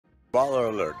Baller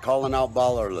alert, calling out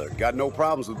baller alert. Got no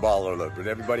problems with baller alert, but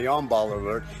everybody on baller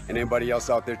alert and anybody else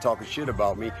out there talking shit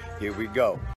about me, here we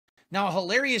go. Now,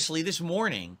 hilariously, this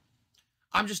morning,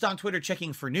 I'm just on Twitter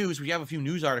checking for news. We have a few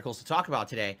news articles to talk about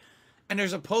today. And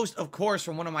there's a post, of course,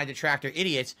 from one of my detractor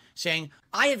idiots saying,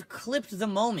 I have clipped the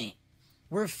moment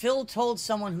where Phil told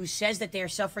someone who says that they're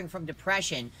suffering from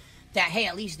depression that, hey,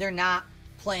 at least they're not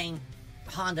playing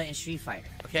Honda in Street Fighter.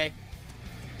 Okay?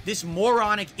 This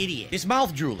moronic idiot, this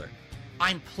mouth drooler.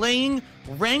 I'm playing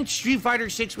ranked Street Fighter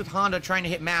 6 with Honda trying to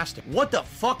hit Master. What the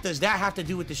fuck does that have to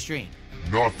do with the stream?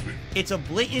 Nothing. It's a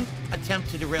blatant attempt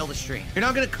to derail the stream. You're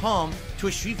not gonna come to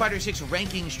a Street Fighter 6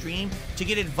 ranking stream to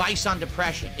get advice on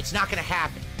depression. It's not gonna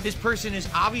happen. This person is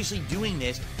obviously doing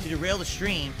this to derail the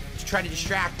stream, to try to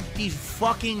distract these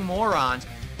fucking morons.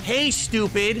 Hey,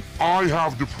 stupid. I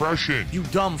have depression. You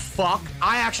dumb fuck.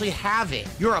 I actually have it.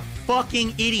 You're a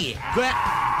fucking idiot. Get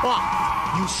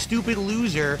fucked. You stupid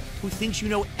loser who thinks you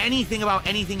know anything about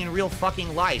anything in real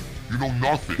fucking life. You know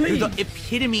nothing. You're the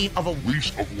epitome of a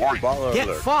least of life. Get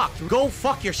fucked. Go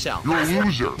fuck yourself. You're a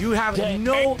loser. You have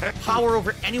no power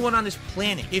over anyone on this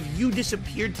planet. If you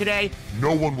disappeared today,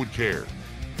 no one would care.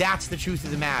 That's the truth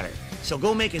of the matter. So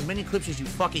go make as many clips as you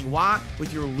fucking want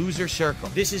with your loser circle.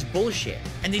 This is bullshit.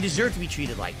 And they deserve to be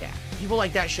treated like that. People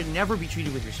like that should never be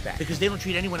treated with respect because they don't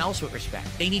treat anyone else with respect.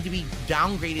 They need to be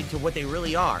downgraded to what they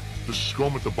really are. The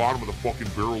scum at the bottom of the fucking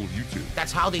barrel of YouTube.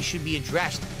 That's how they should be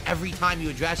addressed every time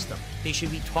you address them. They should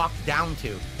be talked down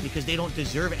to because they don't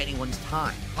deserve anyone's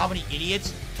time. How many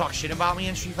idiots talk shit about me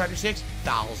in Street Fighter 6?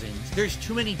 Thousands. There's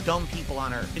too many dumb people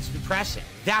on Earth. It's depressing.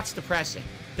 That's depressing.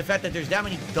 The fact that there's that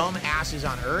many dumb asses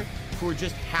on Earth who are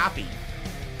just happy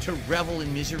to revel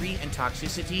in misery and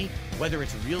toxicity, whether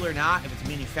it's real or not, if it's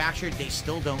manufactured, they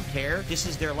still don't care. This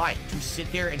is their life, to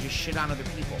sit there and just shit on other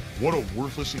people. What a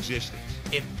worthless existence.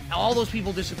 If all those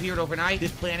people disappeared overnight,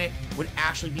 this planet would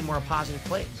actually be more a positive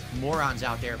place. Morons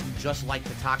out there who just like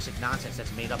the toxic nonsense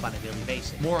that's made up on a daily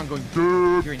basis. Moron going,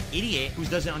 dude, you're an idiot who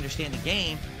doesn't understand the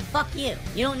game. Fuck you.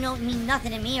 You don't mean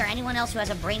nothing to me or anyone else who has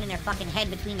a brain in their fucking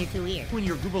head between your two ears. When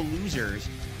your group of losers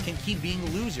can keep being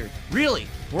losers. Really,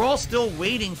 we're all still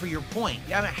waiting for your point.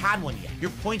 You haven't had one yet.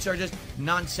 Your points are just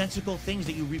nonsensical things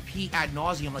that you repeat ad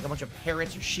nauseum like a bunch of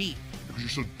parrots or sheep. Because you're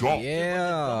so dumb.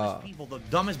 Yeah. Like the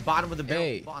dumbest bottom of the barrel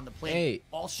people on the planet. Hey,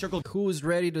 all circled. Who's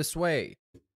ready to sway?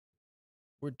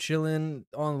 We're chilling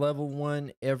on level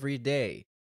 1 every day.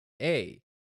 Hey.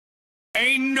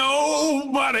 Ain't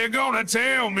nobody gonna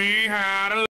tell me how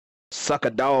to suck a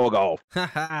dog off.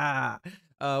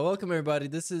 Welcome everybody.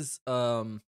 This is a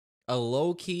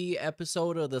low-key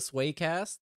episode of the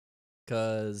Swaycast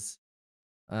because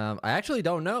I actually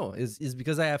don't know. Is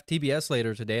because I have TBS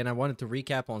later today and I wanted to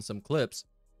recap on some clips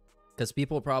because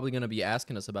people are probably going to be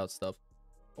asking us about stuff.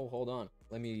 Oh, hold on.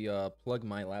 Let me plug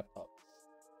my laptop.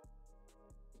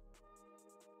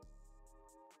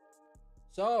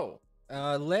 So,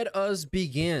 let us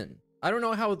begin. I don't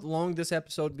know how long this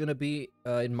episode gonna be.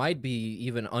 It might be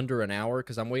even under an hour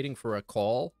because I'm waiting for a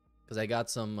call because I got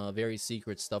some very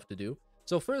secret stuff to do.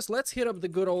 So first, let's hit up the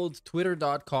good old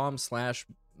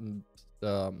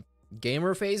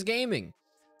twitter.com/gamerfacegaming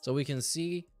so we can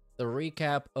see the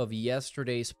recap of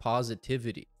yesterday's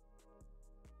positivity.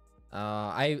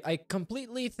 I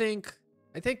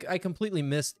think I completely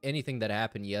missed anything that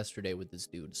happened yesterday with this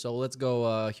dude. So let's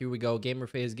go. Here we go.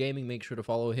 Gamerface Gaming. Make sure to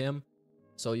follow him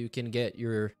so you can get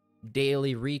your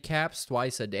daily recaps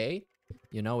twice a day.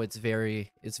 You know, it's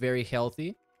very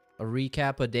healthy. A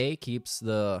recap a day keeps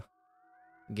the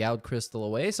gout crystal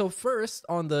away. So first,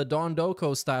 on the Don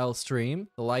Doko style stream,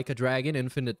 the Like a Dragon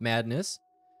Infinite Madness,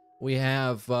 we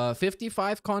have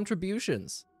 55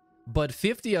 contributions. But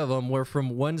 50 of them were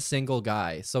from one single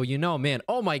guy. So, you know, man,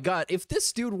 oh my god, if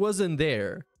this dude wasn't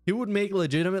there, he would make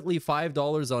legitimately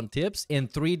 $5 on tips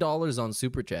and $3 on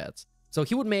super chats. So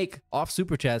he would make, off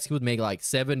super chats, he would make like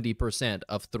 70%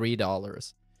 of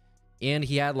 $3. And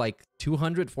he had like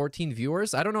 214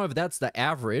 viewers. I don't know if that's the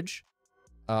average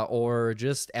or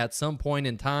just at some point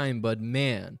in time, but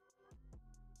man,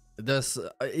 this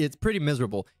it's pretty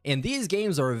miserable. And these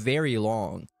games are very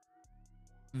long.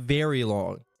 Very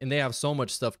long. And they have so much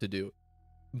stuff to do.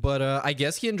 But I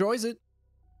guess he enjoys it.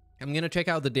 I'm going to check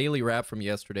out the daily wrap from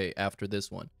yesterday after this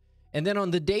one. And then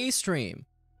on the day stream,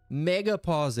 mega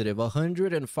positive,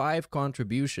 105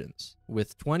 contributions,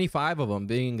 with 25 of them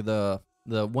being the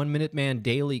 1 Minute Man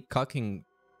daily cucking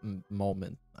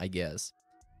moment, I guess.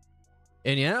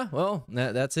 And yeah, well,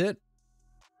 that's it.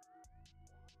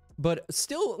 But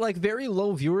still, like, very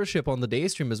low viewership on the day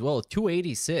stream as well,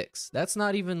 286. That's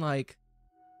not even, like...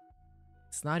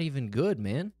 It's not even good,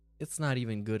 man. It's not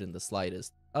even good in the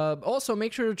slightest. Also,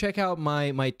 make sure to check out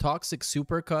my toxic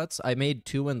supercuts. I made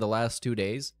 2 in the last 2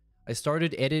 days. I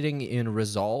started editing in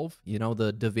Resolve, you know,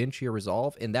 the DaVinci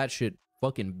Resolve, and that shit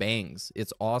fucking bangs.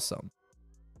 It's awesome.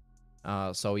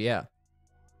 So yeah,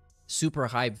 super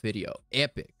hype video,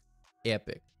 epic.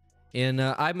 And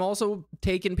I'm also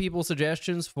taking people's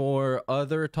suggestions for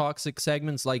other toxic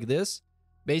segments like this.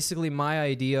 Basically, my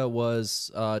idea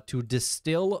was to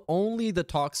distill only the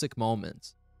toxic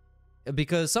moments,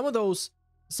 because some of those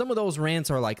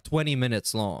rants are like 20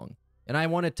 minutes long, and I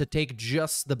wanted to take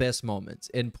just the best moments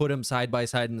and put them side by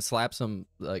side and slap some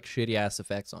like shitty ass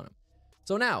effects on them.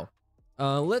 So now,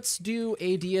 let's do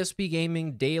a DSP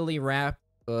Gaming daily wrap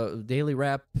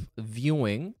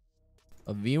viewing,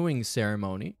 a viewing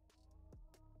ceremony.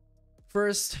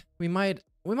 First, we might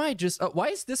just. Why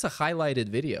is this a highlighted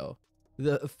video?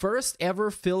 The first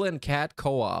ever Phil and Cat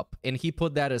co-op, and he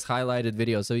put that as highlighted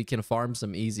video so he can farm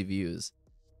some easy views.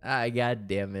 God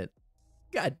damn it,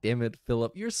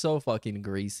 Philip, you're so fucking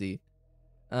greasy.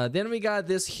 Then we got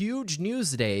this huge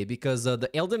news day because the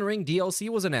Elden Ring DLC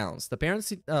was announced.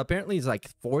 Apparently it's like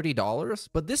 $40,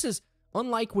 but this is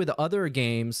unlike with other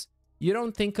games. You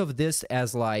don't think of this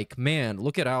as like, man,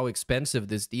 look at how expensive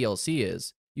this DLC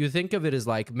is. You think of it as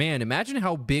like, man, imagine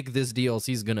how big this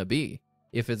DLC is gonna be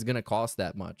if it's gonna cost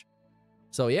that much.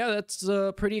 So yeah, that's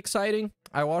pretty exciting.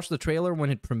 I watched the trailer when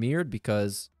it premiered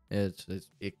because it's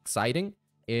exciting,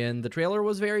 and the trailer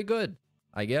was very good.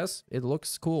 I guess it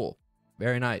looks cool.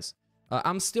 Very nice.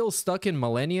 I'm still stuck in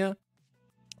Millennia,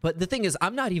 but the thing is,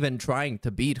 I'm not even trying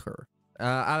to beat her.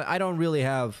 I don't really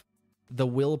have the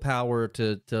willpower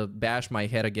to bash my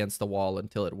head against the wall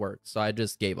until it works. So I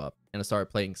just gave up and I started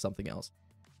playing something else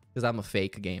because I'm a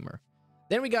fake gamer.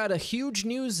 Then we got a huge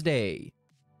news day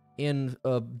in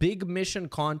big mission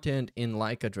content in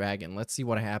Like a Dragon. Let's see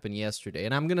what happened yesterday.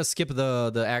 And I'm going to skip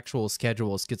the actual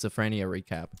schedule schizophrenia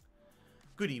recap.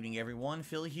 Good evening, everyone.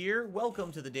 Phil here.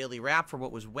 Welcome to the Daily Wrap for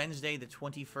what was Wednesday, the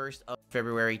 21st of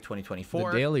February,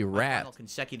 2024. The Daily my Wrap. final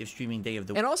consecutive streaming day of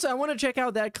the week. And also, I want to check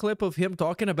out that clip of him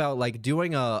talking about like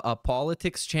doing a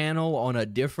politics channel on a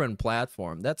different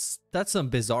platform. That's some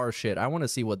bizarre shit. I want to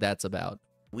see what that's about.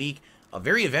 Week, a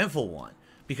very eventful one,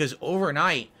 because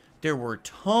overnight there were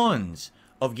tons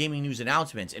of gaming news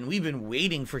announcements, and we've been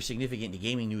waiting for significant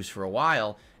gaming news for a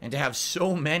while, and to have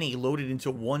so many loaded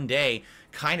into one day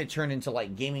kind of turned into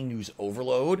like gaming news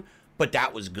overload, but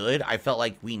that was good. I felt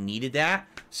like we needed that.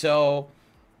 So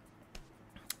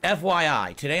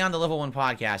FYI, today on the Level 1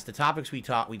 podcast, the topics we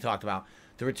talked about,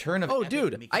 the return of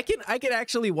dude, I can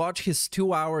actually watch his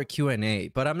 2-hour Q&A,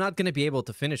 but I'm not going to be able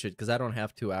to finish it because I don't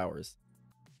have 2 hours.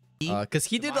 Because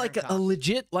he did like a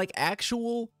legit, like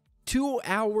actual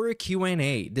 2-hour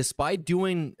Q&A, despite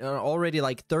doing already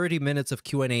like 30 minutes of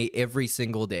Q&A every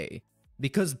single day,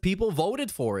 because people voted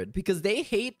for it, because they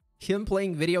hate him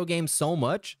playing video games so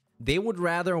much. They would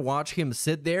rather watch him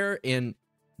sit there and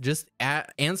just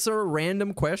answer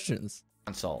random questions.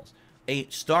 Consoles, a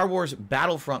Star Wars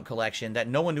Battlefront collection that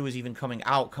no one knew was even coming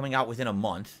out within a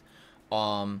month.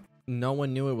 No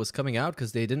one knew it was coming out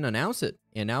because they didn't announce it,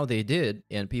 and now they did,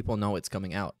 and people know it's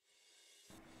coming out.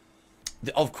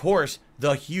 Of course,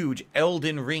 the huge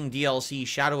Elden Ring DLC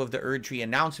Shadow of the Erdtree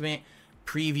announcement,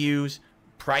 previews,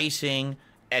 pricing,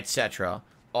 etc.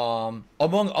 Among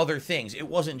other things. It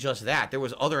wasn't just that. There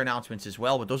was other announcements as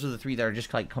well, but those are the three that are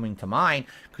just like coming to mind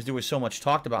because there was so much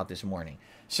talked about this morning.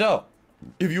 So,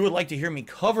 if you would like to hear me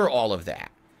cover all of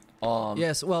that.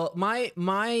 Yes, well, my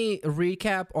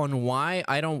recap on why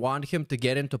I don't want him to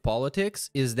get into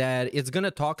politics is that it's going to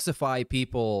toxify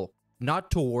people not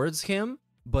towards him,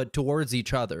 but towards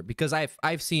each other, because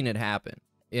I've seen it happen,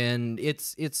 and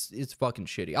it's fucking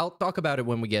shitty. I'll talk about it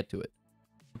when we get to it.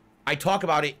 I talk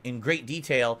about it in great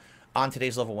detail on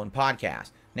today's Level 1 podcast.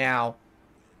 Now,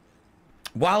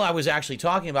 while I was actually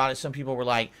talking about it, some people were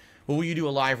like, well, will you do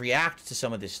a live react to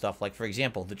some of this stuff? Like, for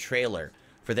example, the trailer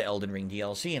for the Elden Ring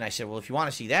DLC. And I said, well, if you want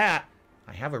to see that,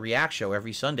 I have a react show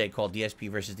every Sunday called DSP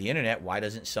versus the Internet. Why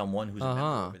doesn't someone who's a member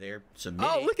over there submit?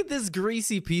 Oh, look at this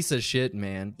greasy piece of shit,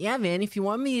 man. Yeah, man, if you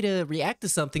want me to react to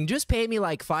something, just pay me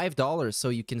like $5 so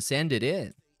you can send it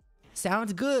in.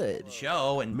 Sounds good.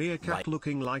 Show and Meerkat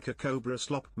looking like a cobra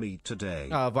slopped me today.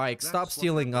 Vike, stop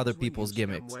stealing other people's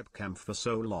gimmicks. Webcam for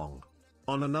so long.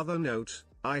 On another note,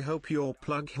 I hope your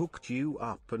plug hooked you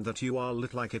up and that you are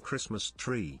lit like a Christmas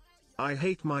tree. I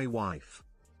hate my wife.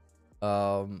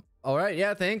 Alright,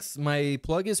 yeah, thanks. My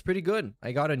plug is pretty good.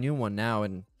 I got a new one now,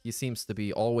 and he seems to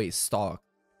be always stocked.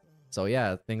 So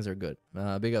yeah, things are good.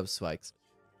 Big ups, Spikes.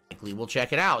 we'll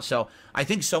check it out. So I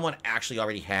think someone actually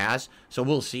already has, so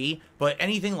we'll see. But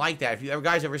anything like that, if you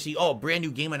guys ever see, oh, brand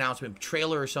new game announcement,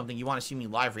 trailer or something you want to see me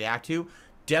live react to,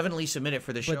 definitely submit it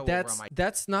for the show. But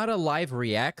that's not a live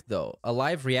react though. A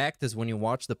live react is when you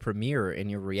watch the premiere and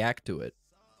you react to it.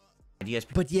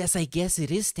 But yes, I guess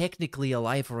it is technically a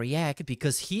live react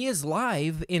because he is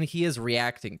live and he is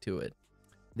reacting to it.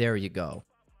 There you go.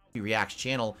 Reacts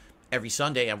channel every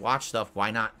Sunday and watch stuff.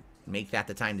 Why not make that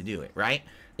the time to do it, right?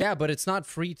 Yeah, but it's not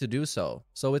free to do so.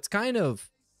 So it's kind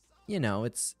of, you know,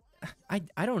 it's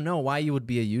I don't know why you would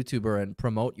be a YouTuber and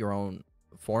promote your own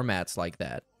formats like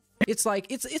that. It's like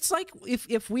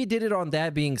if we did it on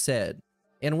That Being Said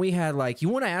and we had like, you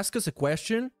want to ask us a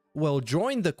question? Well,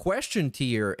 join the question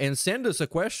tier and send us a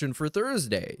question for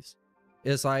Thursdays.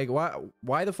 It's like,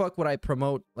 why the fuck would I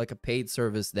promote like a paid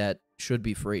service that should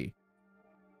be free?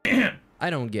 I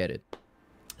don't get it.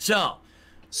 So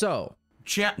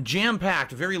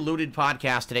jam-packed, very loaded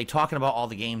podcast today, talking about all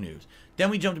the game news. Then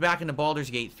we jumped back into Baldur's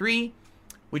Gate 3,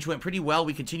 which went pretty well.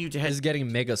 We continued to head... This is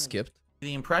getting mega skipped.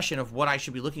 ...the impression of what I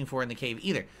should be looking for in the cave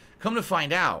either. Come to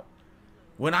find out,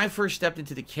 when I first stepped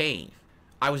into the cave,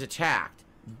 I was attacked.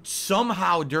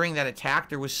 Somehow during that attack,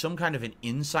 there was some kind of an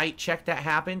insight check that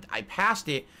happened. I passed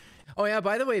it. Oh yeah,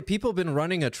 by the way, people have been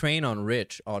running a train on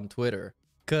Rich on Twitter.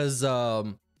 Because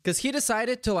he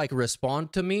decided to like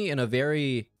respond to me in a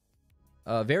very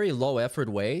low effort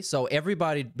way. So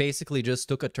everybody basically just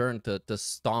took a turn to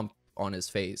stomp on his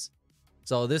face.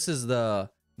 So this is the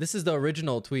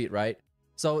original tweet, right?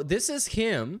 So this is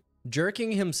him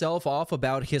jerking himself off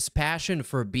about his passion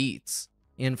for beats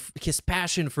and his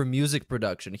passion for music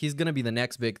production. He's gonna be the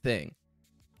next big thing.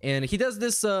 And he does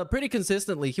this pretty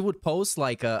consistently. He would post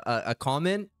like a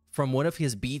comment from one of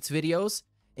his beats videos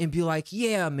and be like,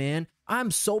 yeah, man, I'm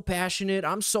so passionate.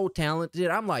 I'm so talented.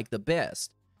 I'm like the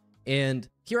best. And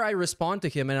here I respond to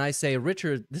him and I say,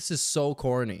 Richard, this is so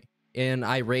corny. And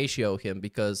I ratio him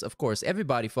because, of course,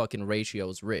 everybody fucking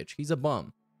ratios Rich. He's a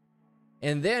bum.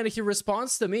 And then he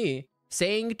responds to me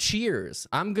saying, cheers.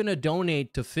 I'm gonna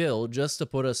donate to Phil just to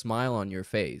put a smile on your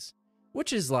face.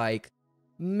 Which is like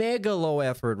mega low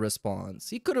effort response.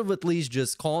 He could have at least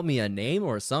just called me a name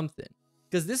or something.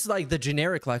 Because this is like the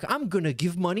generic, like, I'm gonna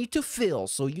give money to Phil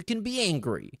so you can be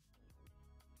angry.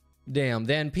 Damn,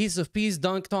 then Piece of Peace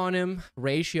dunked on him,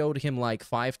 ratioed him like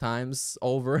 5 times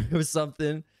over or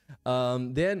something.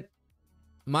 Then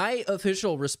my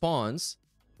official response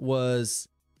was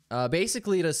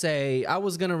basically to say I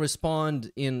was gonna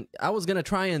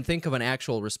try and think of an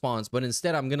actual response, but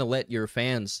instead I'm gonna let your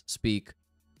fans speak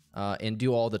and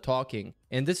do all the talking.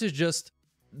 And this is just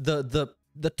the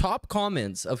top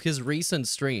comments of his recent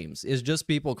streams is just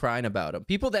people crying about him.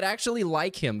 People that actually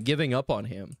like him giving up on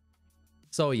him.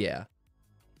 So yeah.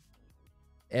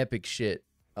 Epic shit.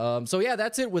 So yeah,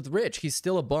 that's it with Rich. He's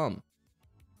still a bum.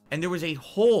 And there was a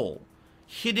hole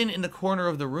hidden in the corner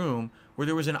of the room where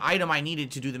there was an item I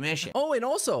needed to do the mission. Oh, and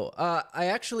also, I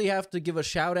actually have to give a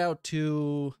shout out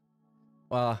to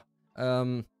a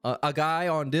guy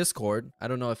on Discord. I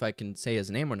don't know if I can say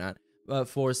his name or not,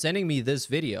 for sending me this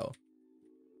video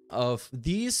of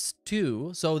these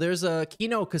two. So there's a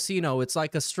Kino Casino. It's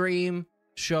like a stream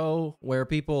show where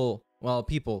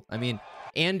I mean,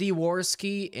 Andy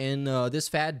Worski and this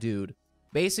fat dude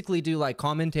basically do like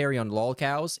commentary on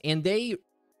lolcows, and they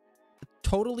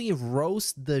totally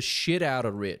roast the shit out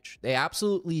of Rich. They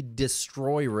absolutely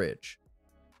destroy Rich.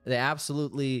 They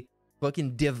absolutely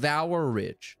fucking devour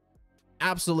Rich.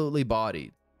 Absolutely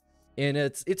bodied. And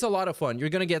it's a lot of fun. You're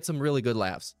gonna get some really good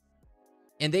laughs.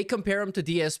 And they compare him to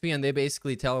DSP, and they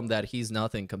basically tell him that he's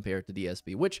nothing compared to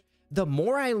DSP, which the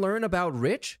more I learn about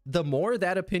Rich, the more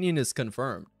that opinion is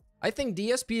confirmed. I think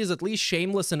DSP is at least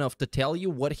shameless enough to tell you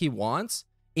what he wants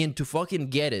and to fucking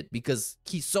get it because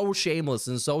he's so shameless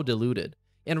and so deluded.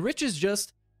 And Rich is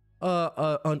just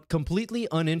a completely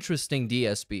uninteresting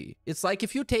DSP. It's like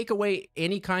if you take away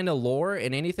any kind of lore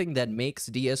and anything that makes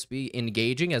DSP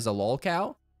engaging as a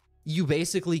lolcow, you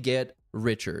basically get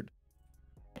Richard.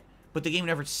 But the game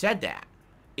never said that.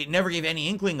 It never gave any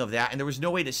inkling of that, and there was no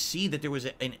way to see that there was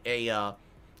a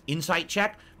insight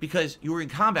check because you were in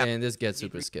combat. And this gets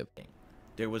super skipped.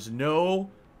 There was no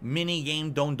mini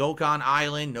game Dondokan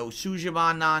Island, no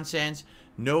Sujuban nonsense,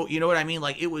 no, you know what I mean?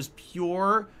 Like, it was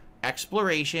pure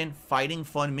exploration, fighting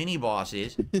fun mini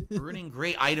bosses, earning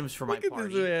great items for my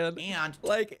party. This, and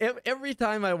like every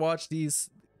time I watch these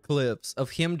clips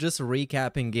of him just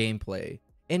recapping gameplay,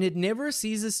 and it never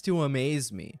ceases to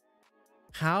amaze me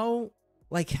how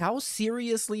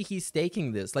seriously he's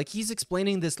taking this. Like, he's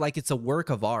explaining this like it's a work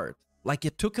of art. Like,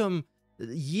 it took him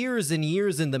years and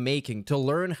years in the making to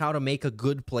learn how to make a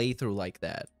good playthrough like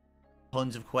that.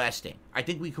 Tons of questing. I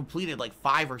think we completed like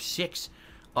 5 or 6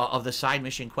 of the side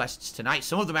mission quests tonight.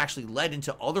 Some of them actually led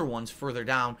into other ones further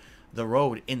down the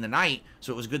road in the night.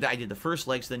 So it was good that I did the first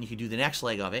leg, so then you could do the next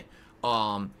leg of it.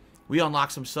 We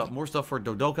unlocked some stuff, more stuff for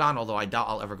Dodokon, although I doubt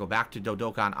I'll ever go back to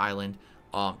Dodokon Island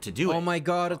to do it. Oh my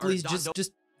god, at least just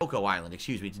Dondoko Island,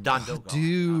 excuse me. It's Dondoko.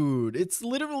 Dude, it's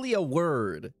literally a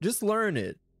word. Just learn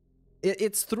it.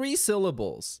 It's 3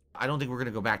 syllables. I don't think we're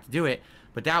gonna go back to do it,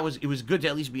 but it was good to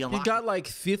at least be unlocked. You got like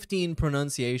 15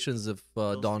 pronunciations of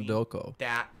Dondoko.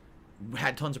 That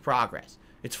had tons of progress.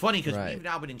 It's funny because we've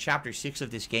now been in chapter 6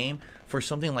 of this game for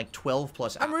something like 12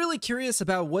 plus hours. I'm really curious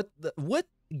about what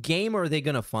game are they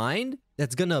gonna find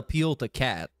that's gonna appeal to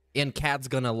Kat, and Kat's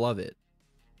gonna love it.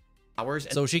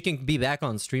 So she can be back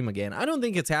on stream again. I don't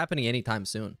think it's happening anytime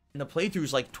soon. And the playthrough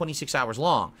is like 26 hours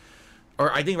long.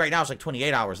 Or I think right now it's like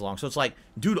 28 hours long. So it's like,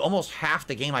 dude, almost half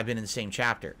the game I've been in the same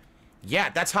chapter. Yeah,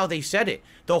 that's how they said it.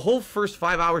 The whole first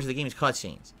 5 hours of the game is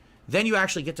cutscenes. Then you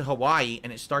actually get to Hawaii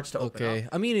and it starts to open up.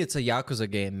 I mean, it's a Yakuza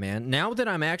game, man. Now that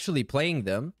I'm actually playing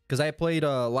them, because I played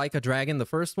Like a Dragon, the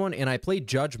first one, and I played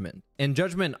Judgment. And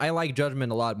Judgment, I like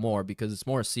Judgment a lot more because it's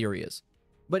more serious.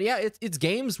 But yeah, it's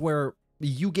games where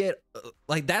you get,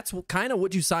 like, that's kind of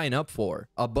what you sign up for.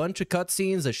 A bunch of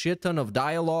cutscenes, a shit ton of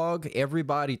dialogue,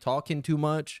 everybody talking too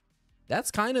much. That's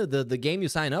kind of the game you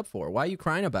sign up for. Why are you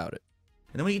crying about it?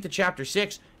 And then when you get to chapter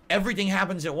 6, everything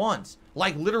happens at once.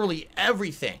 Like, literally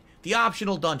everything. The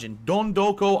optional dungeon,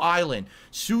 Dondoko Island,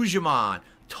 Sujimon,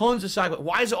 tons of side.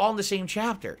 Why is it all in the same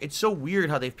chapter? It's so weird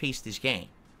how they've paced this game.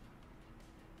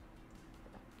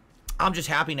 I'm just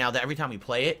happy now that every time we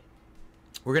play it,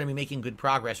 we're going to be making good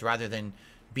progress rather than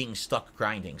being stuck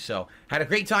grinding. So, had a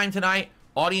great time tonight.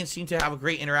 Audience seemed to have a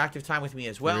great interactive time with me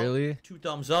as well. Really? 2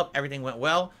 thumbs up. Everything went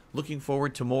well. Looking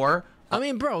forward to more. I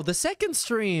mean, bro, the second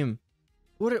stream,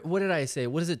 what did I say?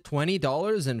 What is it?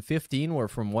 $20 and 15 were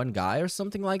from one guy or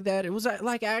something like that. It was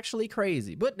like actually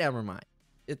crazy, but never mind.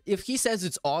 If he says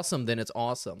it's awesome, then it's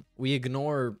awesome. We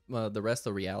ignore the rest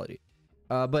of reality.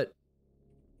 But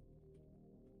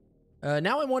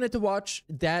now I wanted to watch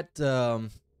that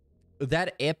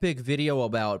that epic video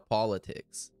about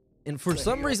Pahlitics. And for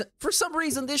some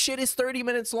reason, this shit is 30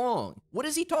 minutes long. What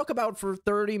does he talk about for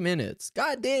 30 minutes?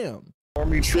 God damn.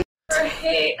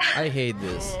 I hate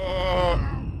this.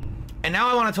 And now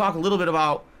I want to talk a little bit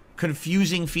about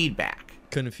confusing feedback.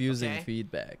 Confusing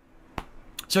feedback.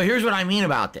 So here's what I mean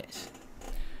about this.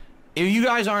 If you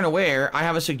guys aren't aware, I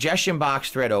have a suggestion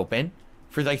box thread open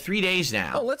for like 3 days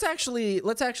now. Oh, let's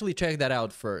actually check that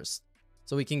out first,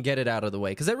 so we can get it out of the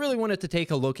way. Because I really wanted to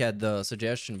take a look at the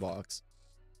suggestion box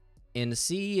and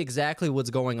see exactly what's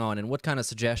going on and what kind of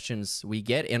suggestions we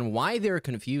get and why they're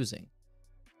confusing.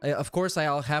 Of course,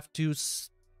 I'll have to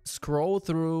scroll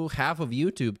through half of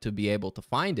YouTube to be able to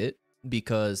find it,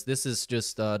 because this is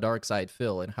just Dark Side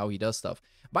Phil and how he does stuff.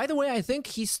 By the way, I think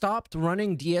he stopped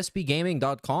running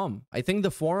dspgaming.com. I think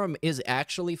the forum is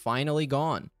actually finally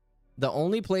gone. The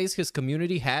only place his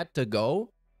community had to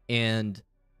go and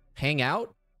hang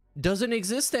out doesn't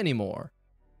exist anymore.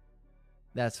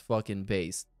 That's fucking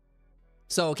based.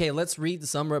 So, okay, let's read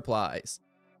some replies.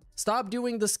 Stop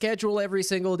doing the schedule every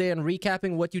single day and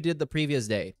recapping what you did the previous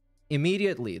day.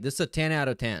 Immediately. This is a 10 out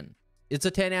of 10. It's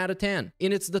a 10 out of 10.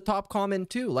 And it's the top comment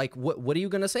too. Like, what are you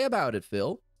going to say about it,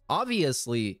 Phil?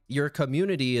 Obviously, your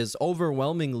community is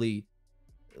overwhelmingly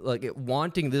like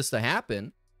wanting this to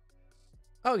happen.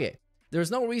 Okay.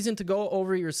 There's no reason to go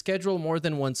over your schedule more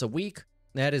than once a week.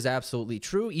 That is absolutely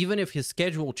true. Even if his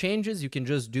schedule changes, you can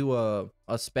just do a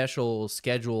special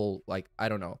schedule, like, I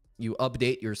don't know. You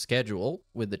update your schedule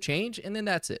with the change, and then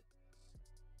that's it.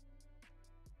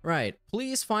 Right.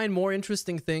 Please find more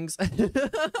interesting things.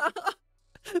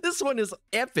 This one is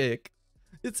epic.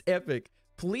 It's epic.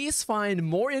 Please find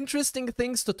more interesting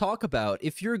things to talk about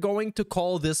if you're going to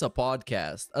call this a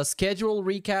podcast. A schedule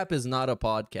recap is not a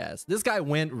podcast. This guy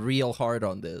went real hard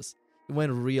on this. He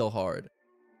went real hard.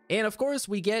 And of course,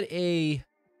 we get a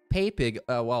Paypig.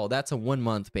 Wow, that's a 1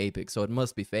 month Paypig, so it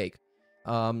must be fake.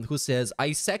 Who says,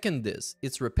 I second this.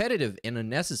 It's repetitive and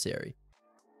unnecessary.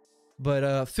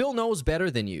 But Phil knows better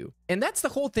than you. And that's the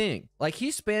whole thing. Like, he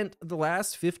spent the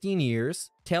last 15 years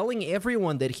telling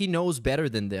everyone that he knows better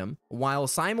than them, while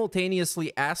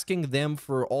simultaneously asking them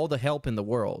for all the help in the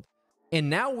world.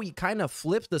 And now we kind of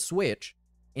flip the switch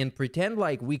and pretend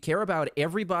like we care about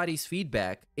everybody's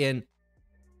feedback, and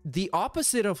the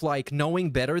opposite of like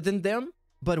knowing better than them.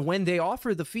 But when they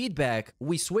offer the feedback,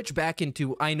 we switch back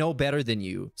into, I know better than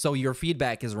you, so your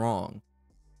feedback is wrong.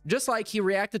 Just like he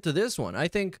reacted to this one. I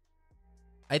think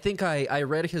I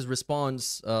read his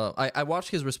response. I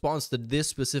watched his response to this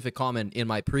specific comment in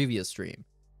my previous stream.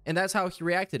 And that's how he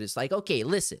reacted. It's like, okay,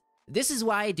 listen, this is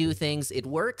why I do things. It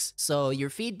works, so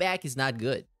your feedback is not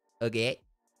good. Okay?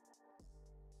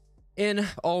 And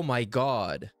oh my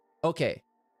god. Okay.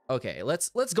 Okay, let's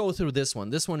go through this one.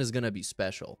 This one is gonna be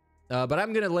special. But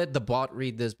I'm gonna let the bot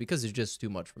read this because it's just too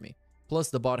much for me. Plus,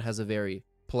 the bot has a very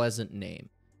pleasant name.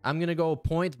 I'm gonna go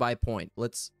point by point.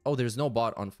 Oh, there's no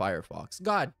bot on Firefox.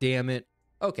 God damn it.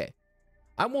 Okay.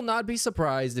 I will not be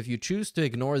surprised if you choose to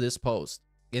ignore this post.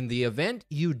 In the event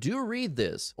you do read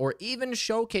this, or even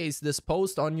showcase this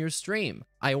post on your stream,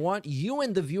 I want you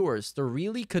and the viewers to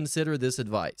really consider this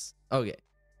advice. Okay.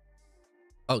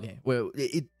 Okay, well,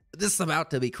 this is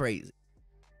about to be crazy.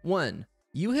 1.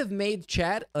 You have made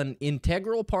chat an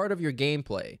integral part of your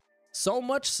gameplay. So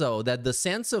much so that the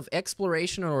sense of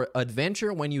exploration or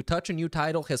adventure when you touch a new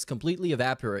title has completely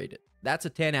evaporated. That's a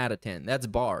 10 out of 10. That's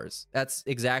bars. That's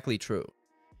exactly true.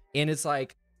 And it's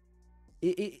like,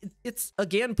 it's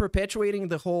again perpetuating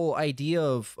the whole idea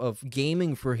of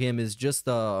gaming for him is just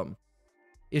an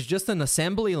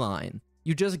assembly line.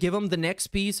 You just give him the next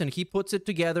piece and he puts it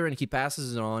together and he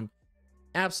passes it on.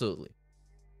 Absolutely.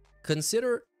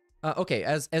 Consider, okay,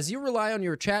 as you rely on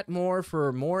your chat more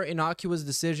for more innocuous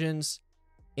decisions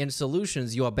and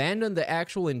solutions, you abandon the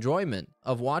actual enjoyment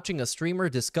of watching a streamer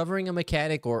discovering a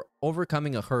mechanic or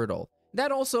overcoming a hurdle.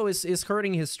 That also is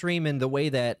hurting his stream in the way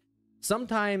that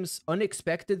sometimes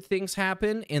unexpected things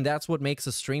happen, and that's what makes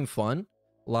a stream fun.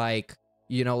 Like,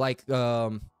 you know, like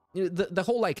the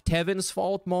whole like Tevin's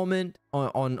fault moment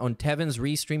on Tevin's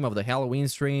restream of the Halloween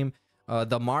stream,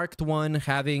 the marked one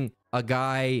having a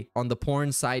guy on the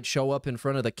porn site show up in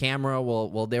front of the camera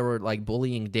while they were like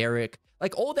bullying Derek,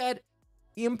 like all that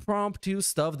impromptu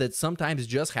stuff that sometimes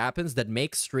just happens that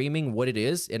makes streaming what it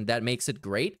is and that makes it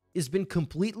great has been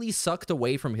completely sucked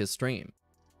away from his stream.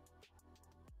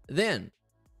 Then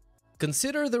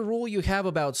consider the rule you have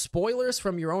about spoilers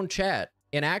from your own chat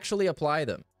and actually apply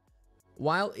them.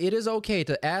 While it is okay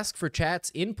to ask for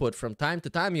chat's input from time to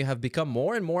time, you have become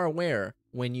more and more aware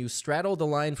when you straddle the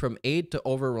line from aid to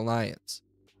over-reliance.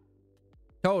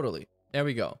 Totally. There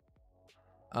we go.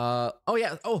 Oh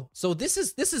yeah. Oh, so this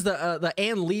is the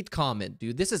Ann Lead comment,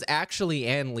 dude. This is actually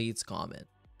Ann Lead's comment.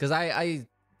 Because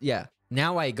yeah,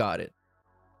 now I got it.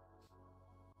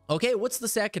 Okay, what's the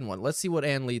second one? Let's see what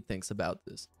Ann Lead thinks about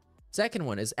this. Second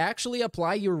one is actually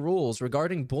apply your rules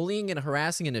regarding bullying and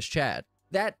harassing in his chat.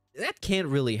 That can't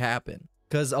really happen.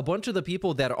 Because a bunch of the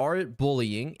people that are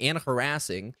bullying and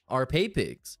harassing are pay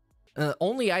pigs.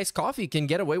 Only Iced Coffee can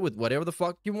get away with whatever the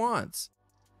fuck he wants.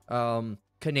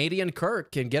 Canadian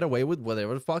Kirk can get away with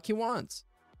whatever the fuck he wants.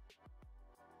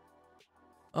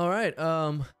 All right.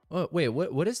 Wait,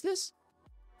 what is this?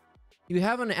 You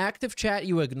have an active chat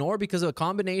you ignore because of a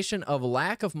combination of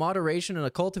lack of moderation and a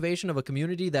cultivation of a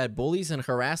community that bullies and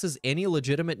harasses any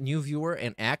legitimate new viewer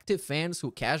and active fans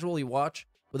who casually watch,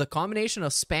 with a combination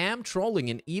of spam, trolling,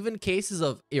 and even cases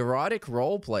of erotic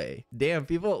roleplay. Damn,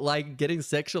 people like getting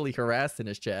sexually harassed in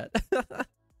his chat.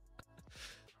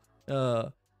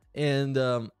 I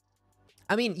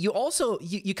mean, you also,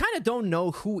 you kind of don't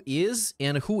know who is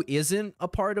and who isn't a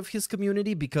part of his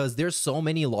community because there's so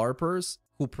many LARPers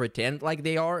who pretend like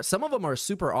they are. Some of them are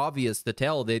super obvious to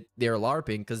tell that they're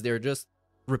LARPing because they're just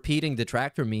repeating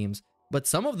detractor memes. But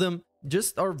some of them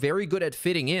just are very good at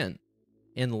fitting in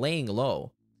and laying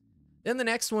low. Then the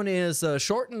next one is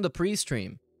shorten the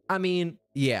pre-stream. I mean,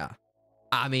 yeah.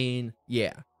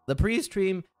 The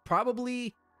pre-stream,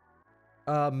 probably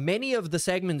many of the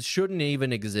segments shouldn't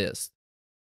even exist.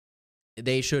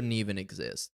 They shouldn't even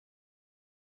exist.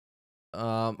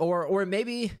 Or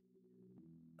maybe,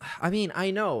 I mean,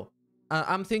 I know.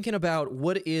 I'm thinking about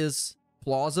what is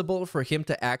plausible for him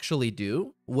to actually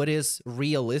do. What is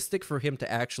realistic for him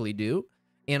to actually do.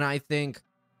 And I think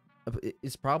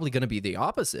it's probably going to be the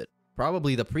opposite.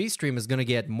 Probably the pre-stream is going to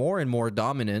get more and more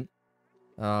dominant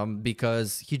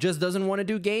because he just doesn't want to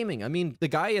do gaming. I mean, the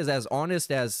guy is as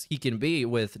honest as he can be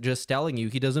with just telling you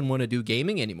he doesn't want to do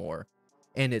gaming anymore.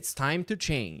 And it's time to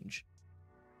change.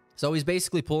 So he's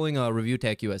basically pulling a Review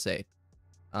Tech USA.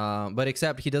 But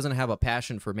except he doesn't have a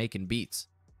passion for making beats.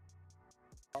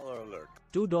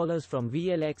 $2 from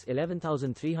VLX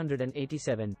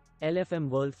 11387. LFM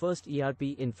World first ERP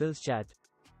in Phil's chat.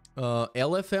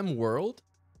 LFM World?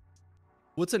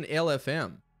 What's an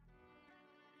LFM?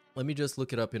 Let me just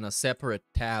look it up in a separate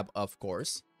tab, of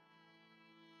course.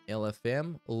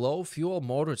 LFM, low fuel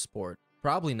motorsport.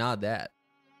 Probably not that.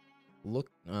 Look,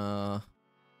 I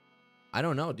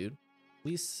don't know, dude.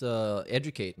 Please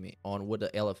educate me on what the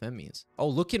LFM means. Oh,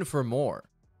 looking for more.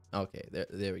 Okay,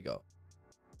 there we go.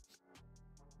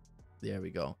 There we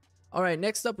go. All right,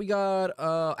 next up we got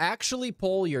actually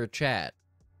poll your chat.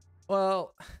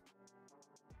 Well,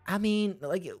 I mean,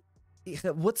 like,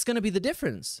 what's gonna be the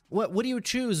difference? What do you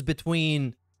choose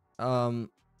between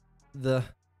the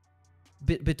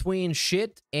between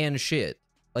shit and shit.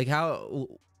 Like how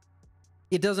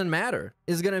it doesn't matter.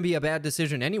 It's gonna be a bad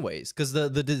decision anyways, because the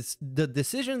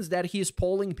decisions that he's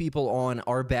polling people on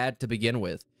are bad to begin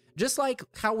with. Just like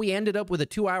how we ended up with a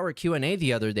 2-hour Q&A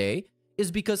the other day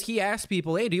is because he asked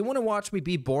people, hey, do you want to watch me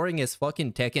be boring as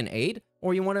fucking Tekken 8?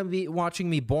 Or you want to be watching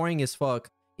me boring as fuck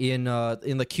in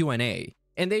the Q&A?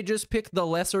 And they just picked the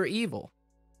lesser evil.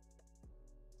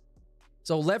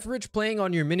 So leverage playing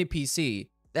on your mini PC,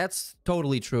 that's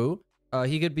totally true.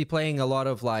 He could be playing a lot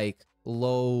of like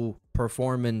low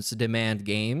performance demand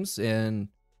games and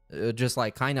just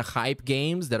like kind of hype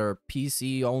games that are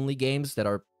PC only games that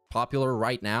are popular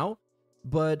right now.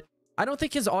 But I don't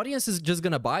think his audience is just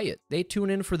gonna buy it. They tune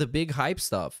in for the big hype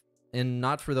stuff and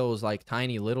not for those like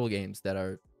tiny little games that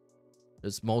are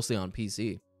just mostly on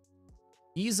PC.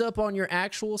 Ease up on your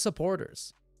actual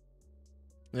supporters.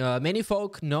 Many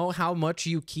folk know how much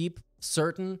you keep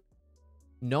certain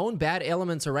known bad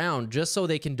elements around just so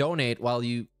they can donate while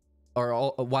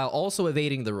while also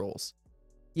evading the rules.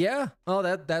 Yeah, oh,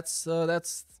 that's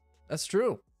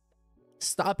true.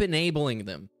 Stop enabling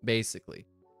them, basically.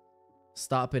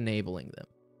 Stop enabling them.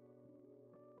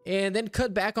 And then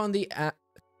cut back on the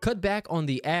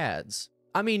ads.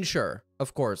 I mean, sure,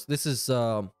 of course.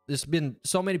 There's been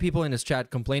so many people in his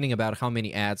chat complaining about how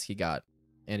many ads he got,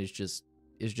 and it just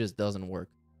doesn't work.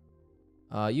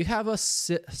 You have a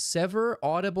sever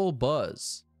audible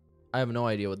buzz. I have no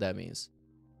idea what that means.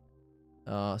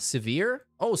 Severe?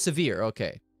 Oh, severe.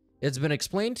 Okay. It's been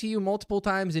explained to you multiple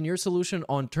times in your solution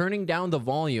on turning down the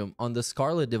volume on the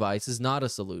Scarlet device is not a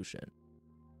solution.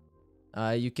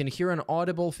 You can hear an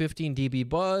audible 15 dB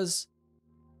buzz,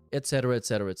 etc.,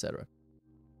 etc., etc.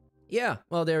 Yeah,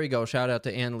 well, there we go. Shout out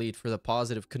to Anlead for the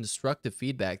positive, constructive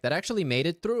feedback that actually made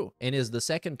it through and is the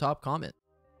second top comment.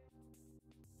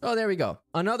 Oh, there we go.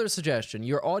 Another suggestion.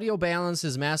 Your audio balance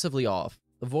is massively off.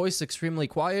 The voice extremely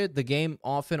quiet. The game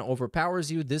often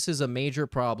overpowers you. This is a major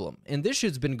problem. And this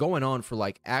shit's been going on for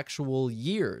like actual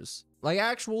years. Like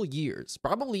actual years.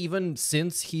 Probably even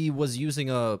since he was using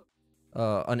an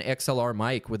XLR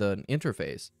mic with an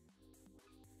interface.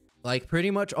 Like pretty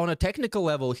much on a technical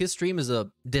level, his stream is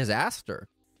a disaster.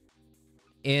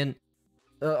 And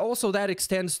also that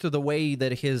extends to the way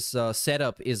that his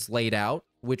setup is laid out,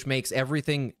 which makes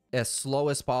everything as slow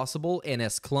as possible and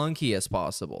as clunky as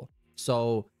possible.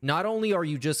 So not only are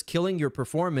you just killing your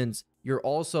performance, you're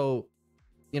also,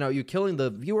 you're killing the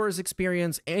viewer's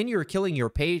experience and you're killing your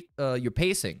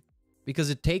pacing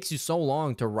because it takes you so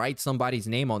long to write somebody's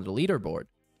name on the leaderboard.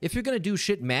 If you're going to do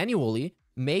shit manually,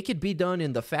 make it be done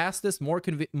in the fastest,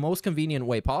 most convenient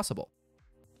way possible.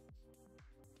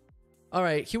 All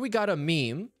right, here we got a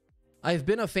meme. I've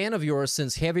been a fan of yours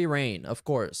since Heavy Rain, of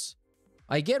course.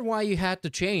 I get why you had to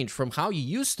change from how you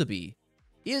used to be.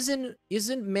 Isn't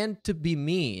meant to be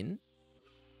mean,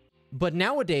 but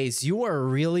nowadays you are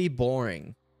really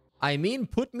boring. I mean,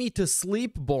 put me to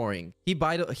sleep boring. He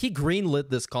greenlit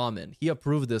this comment. He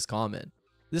approved this comment.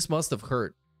 This must have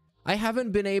hurt. I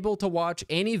haven't been able to watch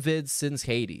any vids since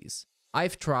Hades.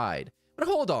 I've tried. But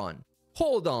hold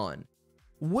on.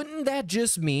 Wouldn't that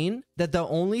just mean that the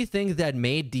only thing that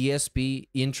made DSP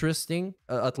interesting,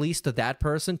 at least to that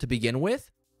person to begin with,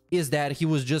 is that he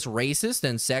was just racist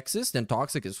and sexist and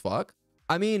toxic as fuck?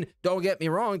 I mean, don't get me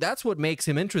wrong, that's what makes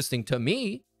him interesting to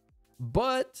me.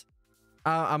 But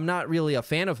I'm not really a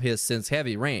fan of his since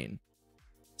Heavy Rain.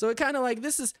 So it kind of like,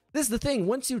 this is the thing.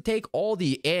 Once you take all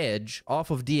the edge off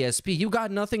of DSP, you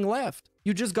got nothing left.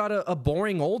 You just got a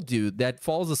boring old dude that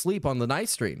falls asleep on the night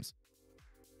streams.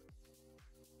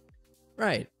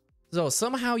 Right. So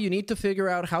somehow you need to figure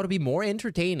out how to be more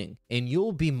entertaining, and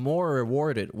you'll be more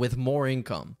rewarded with more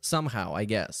income. Somehow, I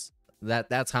guess.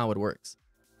 That's how it works.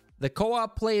 The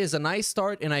co-op play is a nice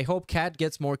start, and I hope Cat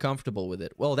gets more comfortable with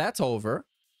it. Well, that's over.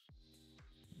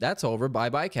 That's over.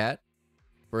 Bye-bye, Cat.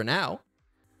 For now.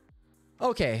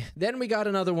 Okay, then we got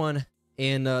another one.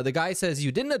 And the guy says,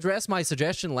 you didn't address my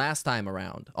suggestion last time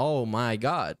around. Oh my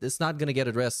god. It's not going to get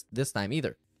addressed this time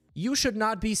either. You should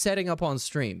not be setting up on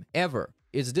stream. Ever.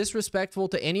 It's disrespectful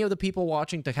to any of the people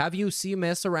watching to have you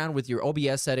mess around with your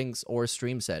OBS settings or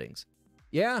stream settings.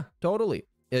 Yeah, totally.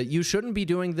 You shouldn't be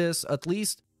doing this, at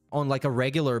least on like a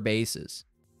regular basis.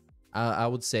 I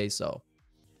would say so.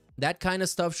 That kind of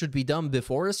stuff should be done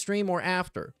before a stream or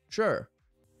after. Sure.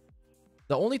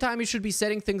 The only time you should be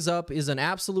setting things up is an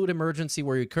absolute emergency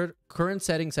where your current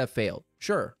settings have failed.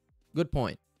 Sure. Good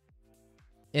point.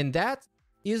 And that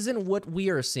isn't what we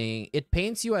are seeing. It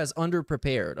paints you as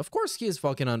underprepared. Of course he is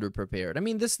fucking underprepared. I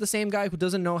mean, this is the same guy who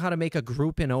doesn't know how to make a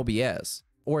group in OBS.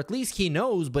 Or at least he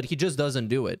knows, but he just doesn't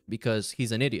do it because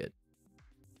he's an idiot.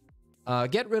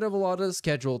 Get rid of a lot of the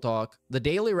schedule talk. The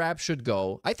daily wrap should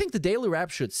go. I think the daily wrap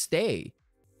should stay.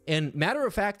 And matter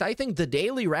of fact, I think the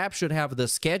daily wrap should have the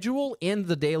schedule and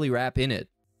the daily wrap in it.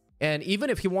 And even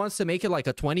if he wants to make it like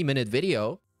a 20-minute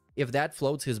video, if that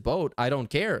floats his boat, I don't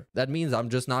care. That means I'm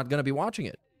just not going to be watching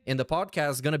it. And the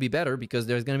podcast is going to be better because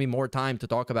there's going to be more time to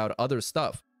talk about other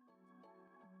stuff.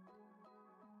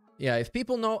 Yeah, if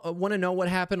people want to know what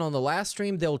happened on the last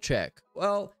stream, they'll check.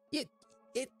 Well,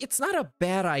 it's not a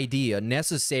bad idea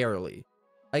necessarily.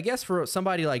 I guess for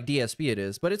somebody like DSP it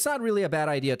is, but it's not really a bad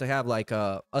idea to have like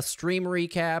a stream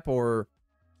recap or,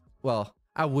 well,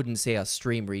 I wouldn't say a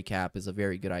stream recap is a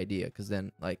very good idea because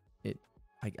then like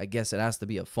I guess it has to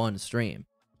be a fun stream.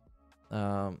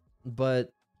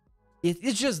 But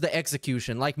it's just the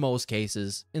execution, like most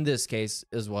cases, in this case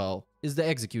as well, is the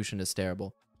execution is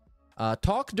terrible.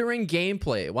 Talk during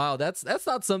gameplay. Wow, that's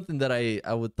not something that I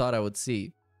thought I would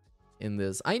see in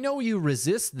this. I know you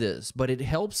resist this, but it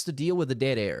helps to deal with the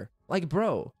dead air. Like,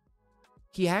 bro,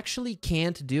 he actually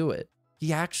can't do it.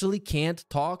 He actually can't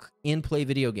talk and play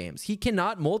video games. He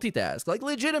cannot multitask, like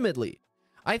legitimately.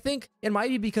 I think it might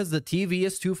be because the TV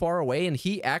is too far away and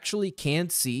he actually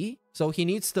can't see. So he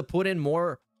needs to put in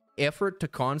more effort to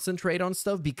concentrate on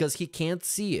stuff because he can't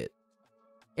see it.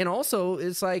 And also,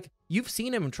 it's like, you've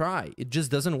seen him try. It just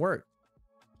doesn't work.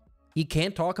 He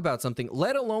can't talk about something,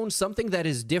 let alone something that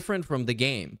is different from the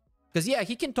game. Because, yeah,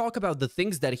 he can talk about the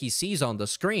things that he sees on the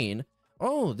screen.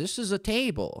 Oh, this is a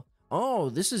table. Oh,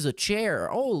 this is a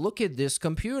chair. Oh, look at this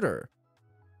computer.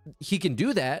 He can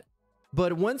do that.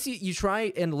 But once you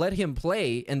try and let him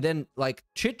play and then, like,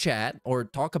 chit-chat or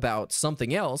talk about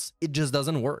something else, it just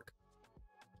doesn't work.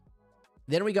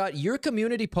 Then we got, your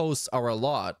community posts are a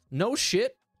lot. No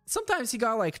shit. Sometimes he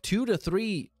got, like, 2 to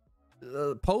 3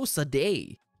 posts a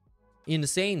day.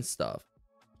 Insane stuff.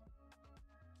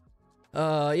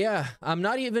 Yeah, I'm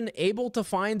not even able to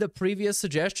find the previous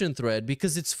suggestion thread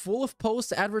because it's full of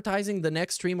posts advertising the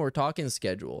next stream or talking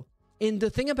schedule. And the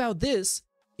thing about this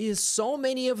is so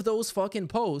many of those fucking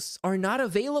posts are not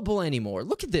available anymore.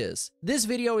 Look at this. This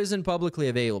video isn't publicly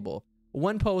available.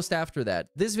 One post after that.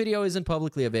 This video isn't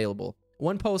publicly available.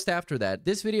 One post after that.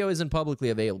 This video isn't publicly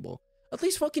available. At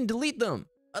least fucking delete them.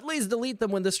 At least delete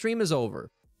them when the stream is over.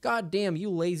 God damn,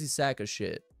 you lazy sack of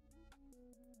shit.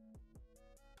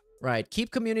 Right,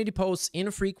 keep community posts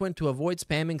infrequent to avoid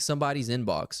spamming somebody's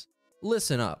inbox.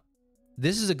 Listen up.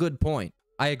 This is a good point.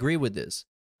 I agree with this.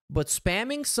 But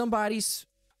spamming somebody's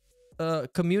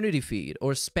community feed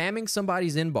or spamming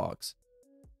somebody's inbox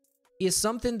is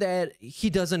something that he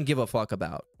doesn't give a fuck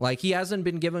about. Like, he hasn't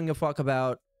been giving a fuck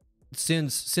about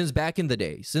since back in the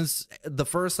day. Since the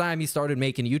first time he started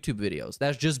making YouTube videos.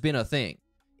 That's just been a thing.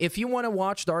 If you want to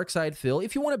watch Darkside Phil,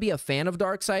 if you want to be a fan of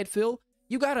Darkside Phil,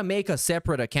 you got to make a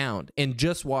separate account and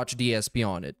just watch DSP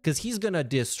on it. Because he's going to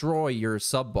destroy your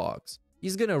sub box.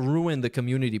 He's going to ruin the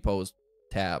community post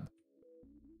tab.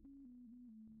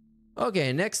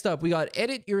 Okay, next up, we got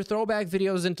edit your throwback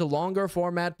videos into longer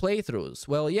format playthroughs.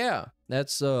 Well, yeah,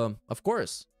 that's, of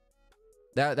course.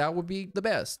 That would be the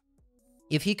best.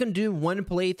 If he can do one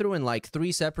playthrough in like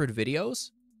 3 separate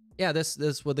videos, yeah,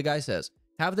 that's what the guy says.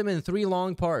 Have them in 3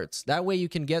 long parts. That way you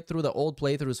can get through the old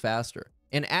playthroughs faster.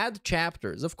 And add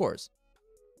chapters, of course.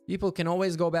 People can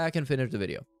always go back and finish the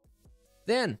video.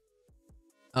 Then,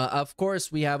 of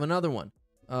course, we have another one.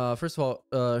 First of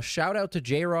all, shout out to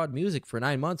J-Rod Music for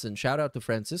 9 months. And shout out to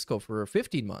Francisco for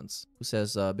 15 months. Who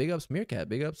says, big ups Meerkat.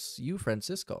 Big ups you,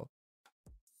 Francisco.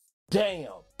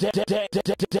 Damn.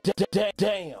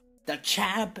 Damn. The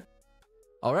chap.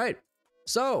 All right.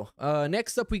 So,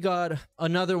 next up we got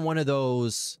another one of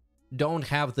those don't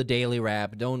have the daily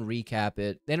wrap, don't recap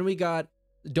it. Then we got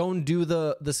don't do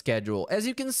the schedule. As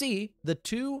you can see, the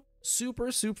 2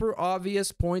 super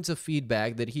obvious points of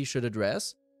feedback that he should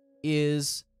address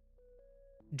is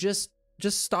just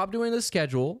stop doing the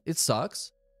schedule. It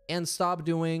sucks. And stop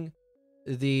doing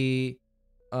the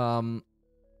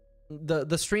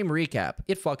stream recap.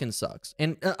 It fucking sucks.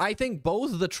 And I think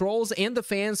both the trolls and the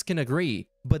fans can agree,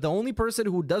 but the only person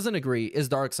who doesn't agree is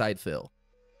Darkside Phil.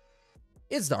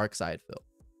 It's Darkside Phil.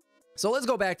 So let's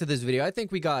go back to this video. I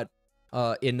think we got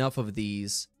enough of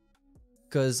these,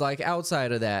 because like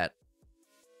outside of that,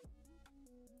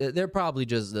 they're probably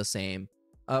just the same.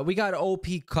 We got OP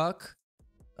Cuck,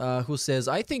 who says,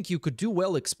 I think you could do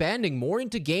well expanding more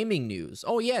into gaming news.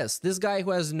 Oh yes, this guy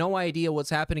who has no idea what's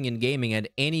happening in gaming at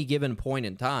any given point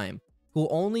in time, who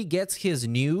only gets his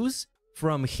news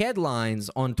from headlines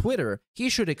on Twitter, he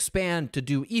should expand to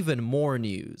do even more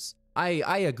news.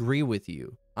 I agree with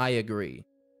you. I agree.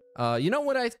 You know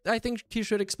what I think he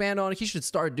should expand on? He should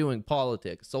start doing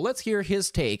politics. So let's hear his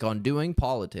take on doing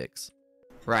politics.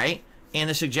 Right? And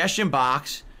the suggestion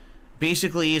box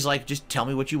basically is like, just tell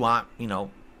me what you want, you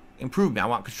know, improve me. I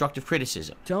want constructive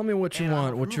criticism. Tell me what you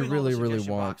want, what you really, really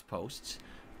want. Posts.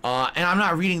 And I'm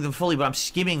not reading them fully, but I'm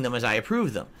skimming them as I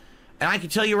approve them. And I can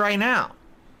tell you right now,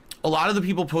 a lot of the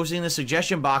people posting in the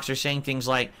suggestion box are saying things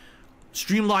like,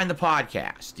 streamline the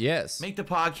podcast. Yes. Make the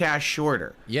podcast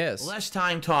shorter. Yes. Less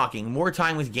time talking, more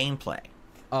time with gameplay.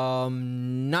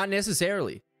 Not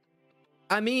necessarily.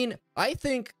 I mean, I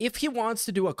think if he wants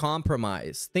to do a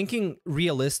compromise, thinking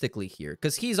realistically here,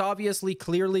 because he's obviously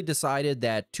clearly decided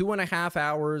that 2.5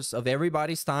 hours of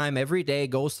everybody's time every day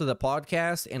goes to the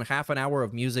podcast and half an hour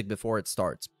of music before it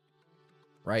starts.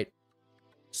 Right?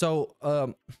 So,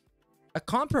 a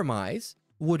compromise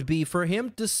would be for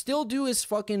him to still do his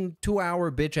fucking 2-hour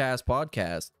bitch-ass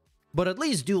podcast, but at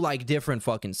least do, like, different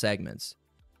fucking segments.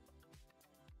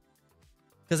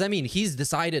 Because, I mean, he's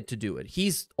decided to do it.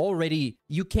 He's already...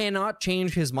 You cannot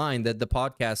change his mind that the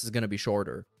podcast is going to be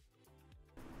shorter.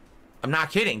 I'm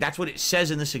not kidding. That's what it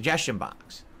says in the suggestion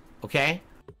box. Okay?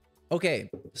 Okay,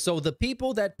 so the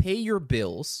people that pay your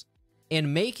bills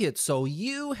and make it so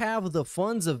you have the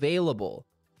funds available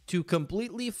to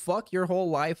completely fuck your whole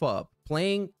life up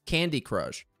playing Candy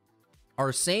Crush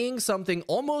are saying something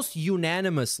almost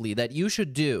unanimously that you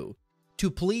should do to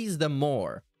please them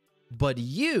more. But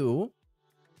you're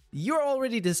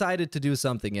already decided to do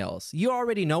something else. You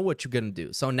already know what you're going to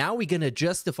do. So now we're going to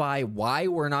justify why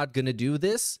we're not going to do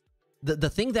this. The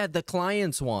thing that the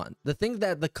clients want, the thing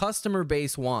that the customer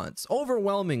base wants,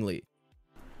 overwhelmingly.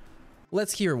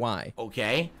 Let's hear why.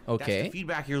 Okay. Okay. That's the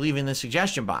feedback you're leaving in the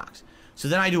suggestion box. So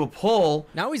then I do a poll.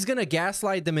 Now he's going to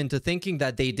gaslight them into thinking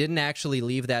that they didn't actually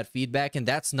leave that feedback, and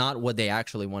that's not what they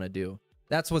actually want to do.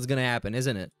 That's what's going to happen,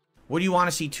 isn't it? What do you want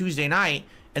to see Tuesday night?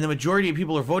 And the majority of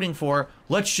people are voting for,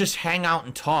 let's just hang out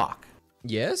and talk.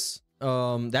 Yes.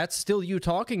 That's still you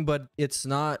talking, but it's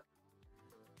not.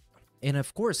 And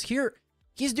of course, here,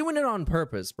 he's doing it on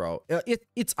purpose, bro.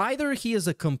 It's either he is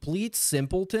a complete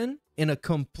simpleton and a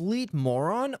complete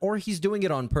moron, or he's doing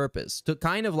it on purpose to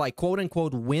kind of like, quote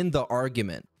unquote, win the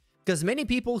argument. Because many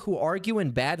people who argue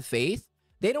in bad faith,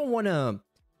 they don't want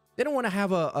to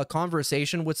have a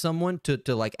conversation with someone to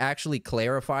like actually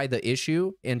clarify the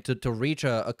issue and to reach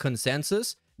a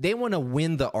consensus. They want to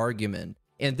win the argument.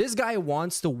 And this guy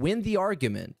wants to win the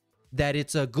argument that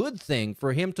it's a good thing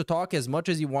for him to talk as much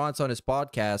as he wants on his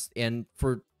podcast and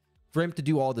for him to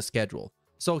do all the schedule.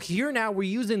 So here now we're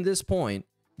using this point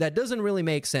that doesn't really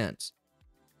make sense,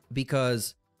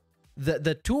 because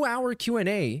the 2-hour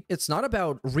Q&A, it's not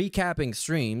about recapping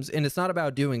streams and it's not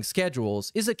about doing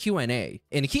schedules, is a Q&A.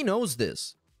 And he knows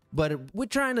this, but we're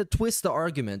trying to twist the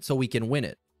argument so we can win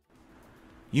it.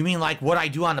 You mean like what I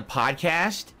do on the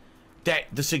podcast that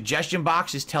the suggestion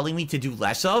box is telling me to do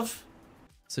less of?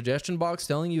 Suggestion box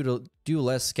telling you to do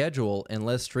less schedule and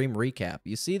less stream recap.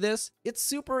 You see this? It's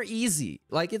super easy.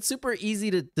 Like, it's super easy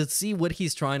to see what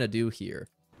he's trying to do here.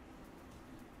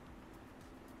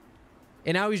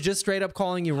 And now he's just straight up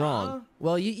calling you wrong.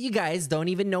 Well, you guys don't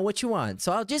even know what you want,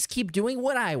 so I'll just keep doing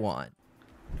what I want.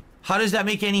 How does that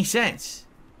make any sense?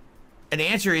 And the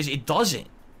answer is it doesn't.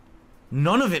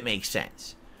 None of it makes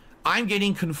sense. I'm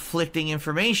getting conflicting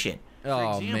information.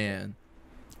 Oh, man.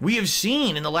 We have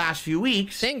seen in the last few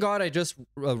weeks... Thank God I just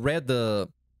read the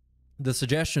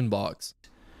suggestion box.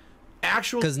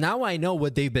 Because now I know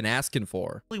what they've been asking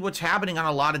for. What's happening on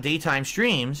a lot of daytime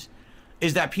streams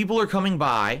is that people are coming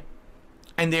by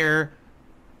and they're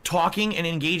talking and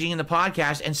engaging in the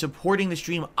podcast and supporting the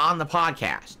stream on the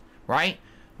podcast, right?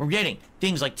 We're getting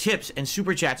things like tips and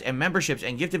super chats and memberships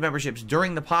and gifted memberships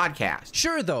during the podcast.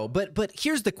 Sure, though, but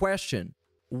here's the question.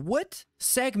 What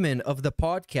segment of the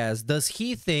podcast does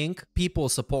he think people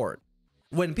support?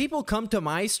 When people come to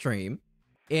my stream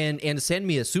and send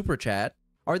me a super chat,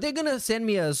 are they going to send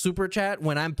me a super chat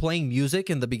when I'm playing music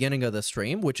in the beginning of the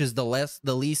stream, which is the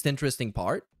least interesting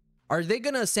part? Are they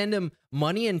going to send him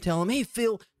money and tell him, hey,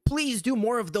 Phil, please do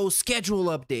more of those schedule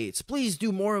updates. Please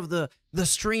do more of the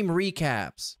stream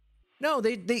recaps. No,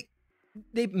 they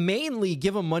mainly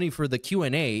give him money for the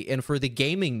Q&A and for the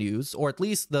gaming news, or at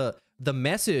least the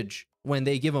message when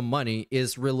they give him money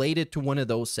is related to one of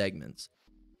those segments.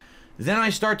 Then I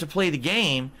start to play the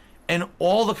game and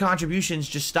all the contributions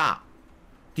just stop.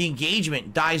 The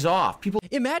engagement dies off. People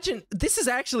imagine, this is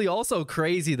actually also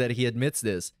crazy that he admits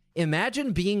this.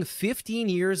 Imagine being 15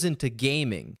 years into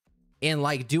gaming and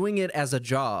like doing it as a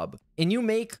job, and you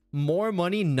make more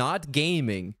money not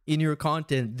gaming in your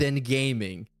content than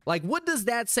gaming. Like, what does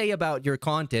that say about your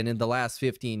content in the last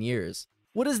 15 years?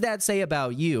 What does that say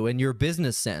about you and your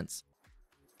business sense?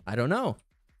 I don't know.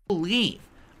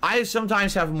 I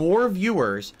sometimes have more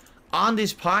viewers on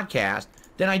this podcast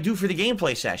than I do for the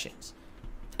gameplay sessions.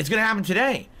 It's going to happen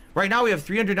today. Right now, we have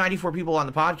 394 people on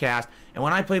the podcast, and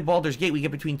when I play Baldur's Gate, we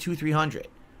get between 200-300,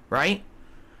 right?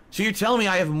 So you're telling me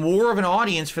I have more of an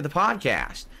audience for the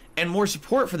podcast and more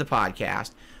support for the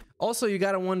podcast. Also, you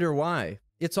got to wonder why.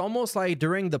 It's almost like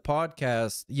during the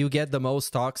podcast, you get the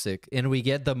most toxic, and we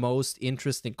get the most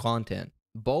interesting content.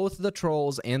 Both the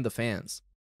trolls and the fans.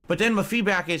 But then my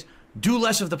feedback is, do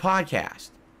less of the podcast.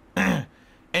 And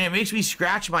it makes me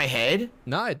scratch my head.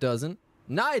 No, it doesn't.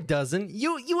 No, it doesn't.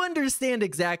 You understand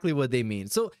exactly what they mean.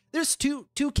 So there's two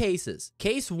cases.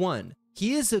 Case one,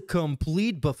 he is a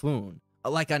complete buffoon,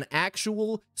 like an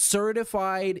actual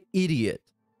certified idiot.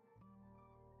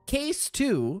 Case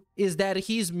two is that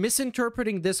he's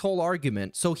misinterpreting this whole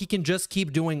argument so he can just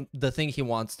keep doing the thing he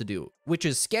wants to do, which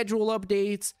is schedule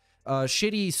updates,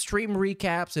 shitty stream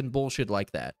recaps, and bullshit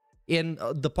like that. And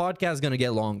the podcast is going to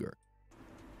get longer.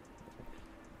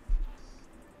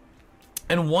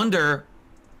 And wonder,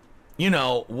 you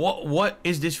know, what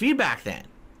is this feedback then?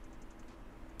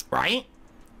 Right?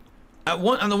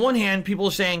 On the one hand, people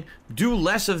are saying, do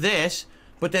less of this,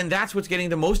 but then that's what's getting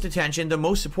the most attention, the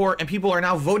most support, and people are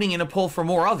now voting in a poll for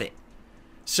more of it.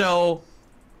 So,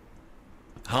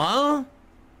 huh?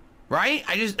 Right?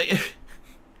 I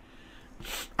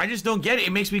just don't get it.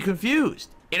 It makes me confused.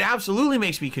 It absolutely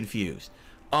makes me confused.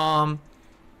 So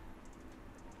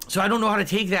I don't know how to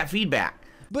take that feedback.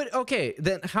 But okay,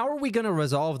 then how are we going to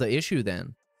resolve the issue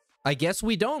then? I guess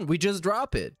we don't. We just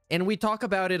drop it. And we talk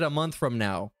about it a month from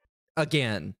now.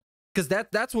 Again. Because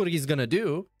that's what he's going to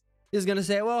do. He's going to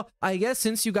say, well, I guess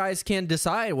since you guys can't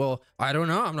decide, well, I don't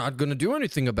know. I'm not going to do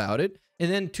anything about it. And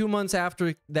then 2 months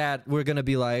after that, we're going to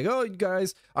be like, oh, you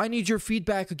guys, I need your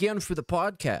feedback again for the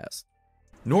podcast.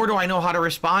 Nor do I know how to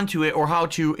respond to it or how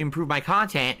to improve my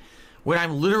content when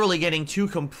I'm literally getting two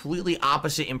completely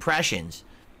opposite impressions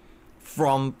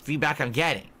from feedback I'm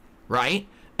getting, right?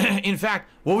 In fact,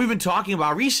 what we've been talking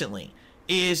about recently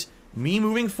is me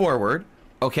moving forward,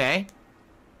 okay?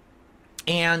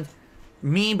 And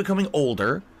me becoming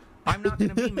older. I'm not going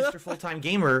to be Mr. Full-Time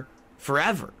Gamer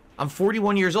forever. I'm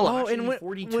 41 years old. Oh, and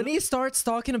when he starts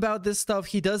talking about this stuff,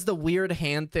 he does the weird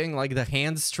hand thing, like the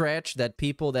hand stretch that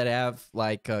people that have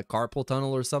like a carpal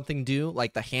tunnel or something do,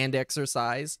 like the hand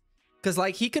exercise. Because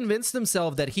like he convinced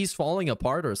himself that he's falling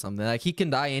apart or something. Like he can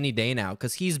die any day now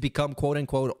because he's become quote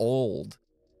unquote old.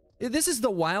 This is the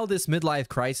wildest midlife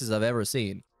crisis I've ever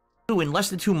seen. In less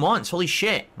than 2 months. Holy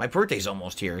shit. My birthday's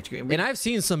almost here. And I've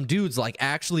seen some dudes like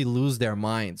actually lose their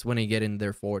minds when they get in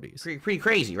their 40s. Pretty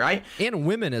crazy, right? And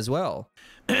women as well.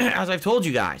 As I've told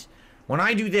you guys, when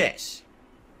I do this,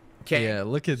 okay? Yeah,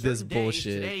 look at this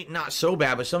bullshit. Today, not so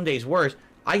bad, but some days worse.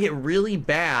 I get really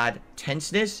bad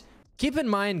tenseness. Keep in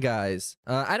mind, guys,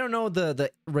 I don't know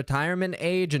the retirement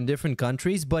age in different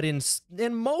countries, but in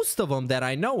most of them that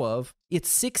I know of, it's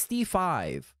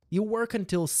 65. You work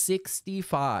until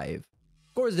 65.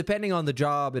 Of course, depending on the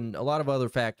job and a lot of other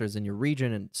factors in your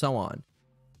region and so on.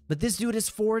 But this dude is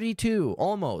 42,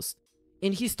 almost.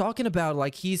 And he's talking about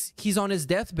like he's on his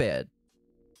deathbed.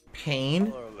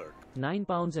 Pain.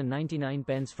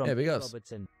 £9.99 from Big ups.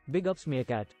 Robertson. Big ups,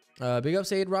 Meerkat. Big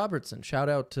ups, Aid Robertson. Shout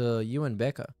out to you and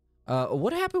Becca.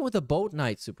 What happened with the boat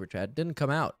night super chat? It didn't come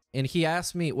out. And he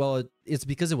asked me, well, it's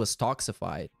because it was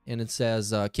toxified. And it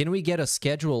says, can we get a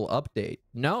schedule update?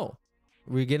 No.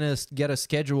 We're going to get a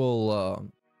schedule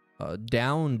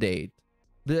down date.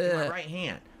 My right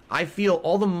hand. I feel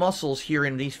all the muscles here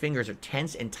in these fingers are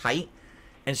tense and tight.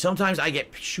 And sometimes I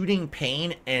get shooting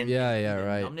pain and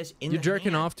right. numbness in You're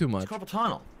jerking off too much. It's carpal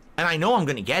tunnel. And I know I'm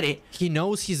going to get it. He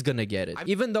knows he's going to get it.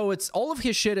 Even though it's all of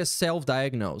his shit is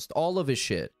self-diagnosed. All of his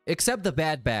shit. Except the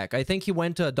bad back. I think he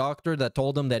went to a doctor that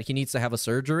told him that he needs to have a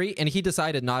surgery. And he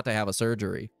decided not to have a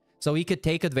surgery. So he could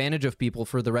take advantage of people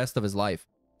for the rest of his life.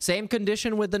 Same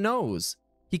condition with the nose.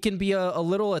 He can be a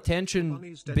little attention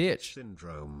bitch.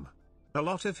 Syndrome. A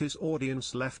lot of his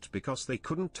audience left because they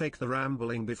couldn't take the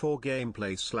rambling before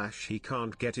gameplay / he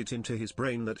can't get it into his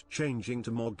brain that changing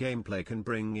to more gameplay can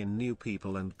bring in new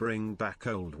people and bring back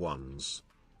old ones.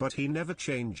 But he never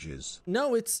changes.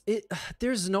 No,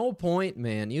 there's no point,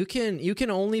 man. You can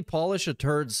only polish a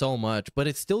turd so much, but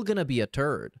it's still gonna be a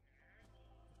turd.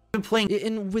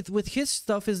 And with his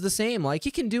stuff is the same. Like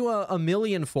he can do a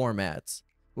million formats.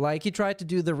 Like, he tried to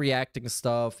do the reacting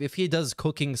stuff. If he does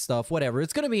cooking stuff, whatever.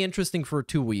 It's going to be interesting for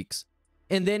 2 weeks.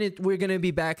 And then we're going to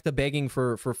be back to begging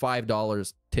for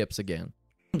 $5 tips again.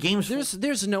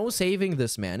 There's no saving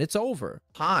this, man. It's over.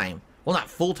 Time. Well, not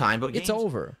full time, but it's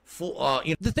over.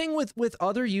 The thing with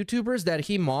other YouTubers that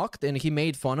he mocked and he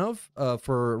made fun of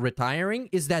for retiring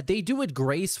is that they do it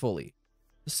gracefully.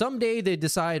 Someday they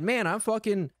decide, man,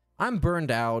 I'm burned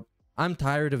out. I'm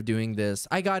tired of doing this.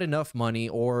 I got enough money,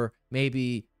 or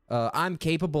maybe I'm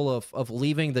capable of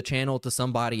leaving the channel to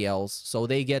somebody else so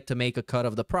they get to make a cut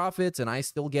of the profits and I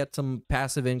still get some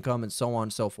passive income and so on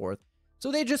and so forth.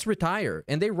 So they just retire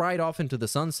and they ride off into the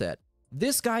sunset.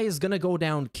 This guy is going to go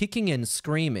down kicking and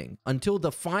screaming until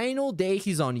the final day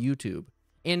he's on YouTube,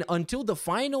 and until the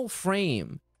final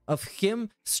frame of him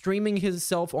streaming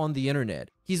himself on the internet.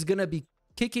 He's going to be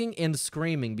kicking and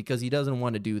screaming because he doesn't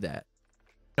want to do that.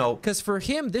 No, because for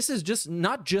him, this is just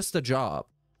not just a job.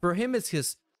 For him, it's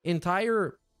his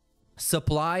entire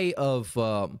supply of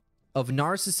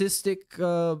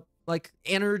narcissistic like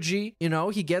energy. You know,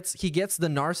 he gets the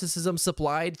narcissism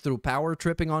supplied through power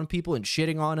tripping on people and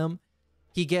shitting on them.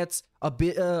 He gets a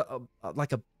bit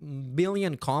like a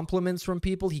million compliments from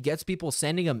people. He gets people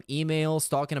sending him emails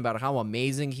talking about how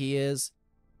amazing he is.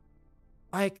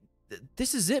 Like,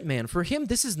 this is it, man. For him,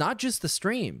 this is not just the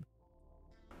stream.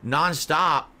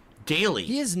 Non-stop, daily.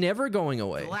 He is never going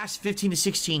away. The last 15 to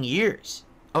 16 years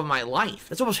of my life.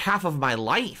 That's almost half of my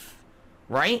life,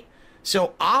 right?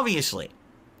 So obviously,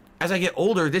 as I get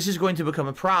older, this is going to become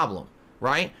a problem,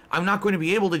 right? I'm not going to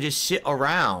be able to just sit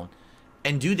around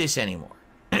and do this anymore.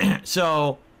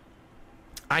 So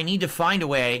I need to find a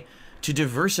way to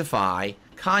diversify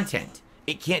content.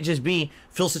 It can't just be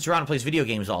Phil sits around and plays video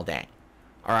games all day,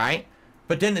 all right?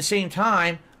 But then at the same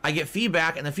time, I get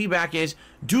feedback, and the feedback is,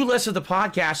 do less of the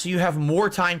podcast so you have more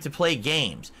time to play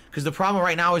games. Because the problem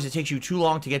right now is it takes you too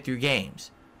long to get through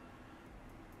games.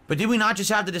 But did we not just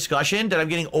have the discussion that I'm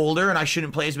getting older and I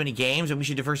shouldn't play as many games and we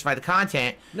should diversify the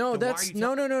content? No, that's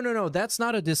no. That's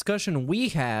not a discussion we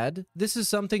had. This is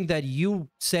something that you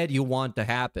said you want to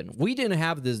happen. We didn't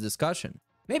have this discussion.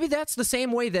 Maybe that's the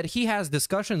same way that he has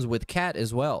discussions with Kat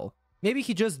as well. Maybe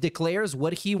he just declares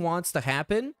what he wants to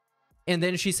happen, and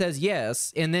then she says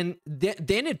yes, and then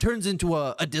it turns into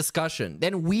a discussion.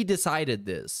 Then we decided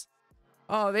this.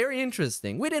 Oh, very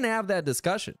interesting. We didn't have that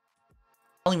discussion.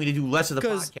 Telling me to do less of the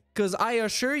podcast. Because I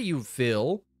assure you,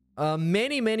 Phil,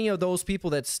 many of those people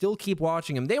that still keep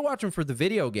watching him, they watch him for the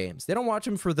video games. They don't watch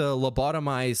him for the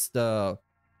lobotomized the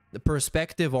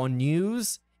perspective on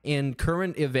news and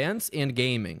current events and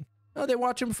gaming. No, they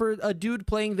watch him for a dude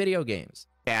playing video games.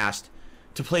 Asked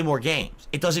to play more games.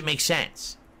 It doesn't make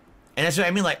sense. And that's what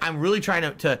I mean. Like, I'm really trying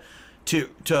to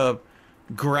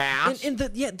grasp. And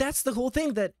that's the whole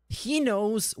thing, that he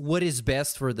knows what is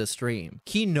best for the stream.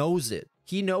 He knows it.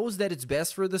 He knows that it's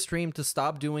best for the stream to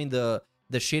stop doing the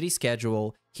shitty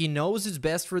schedule. He knows it's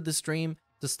best for the stream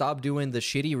to stop doing the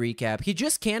shitty recap. He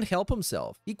just can't help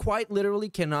himself. He quite literally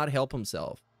cannot help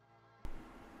himself.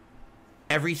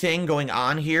 Everything going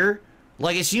on here,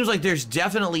 like, it seems like there's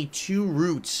definitely two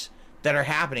routes that are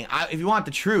happening. If you want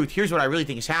the truth, here's what I really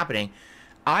think is happening.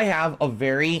 I have a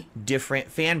very different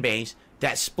fan base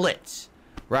that splits,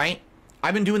 right?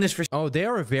 I've been doing this for... Oh, they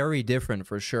are very different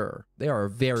for sure. They are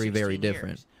very, very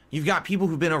different. Years. You've got people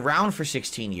who've been around for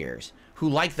 16 years who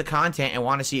like the content and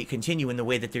want to see it continue in the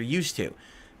way that they're used to.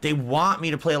 They want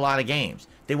me to play a lot of games.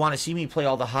 They want to see me play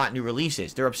all the hot new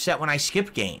releases. They're upset when I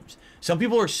skip games. Some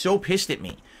people are so pissed at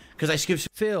me because I skip...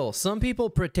 Phil, some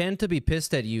people pretend to be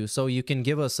pissed at you so you can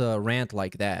give us a rant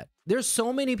like that. There's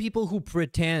so many people who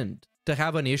pretend to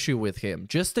have an issue with him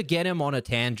just to get him on a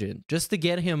tangent, just to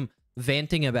get him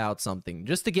venting about something,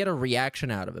 just to get a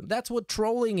reaction out of him. That's what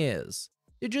trolling is.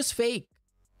 They're just fake.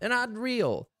 They're not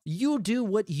real. You do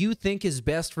what you think is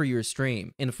best for your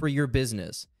stream and for your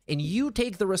business, and you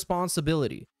take the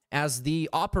responsibility as the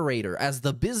operator, as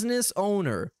the business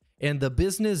owner and the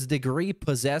business degree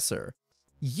possessor.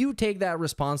 You take that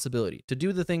responsibility to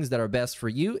do the things that are best for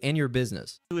you and your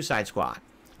business. Suicide Squad,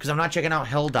 because I'm not checking out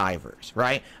Helldivers,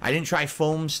 right? I didn't try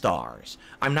Foam Stars.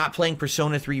 I'm not playing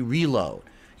Persona 3 Reload.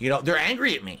 You know, they're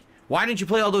angry at me. Why didn't you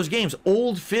play all those games?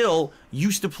 Old Phil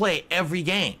used to play every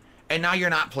game, and now you're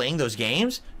not playing those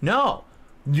games? No.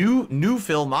 New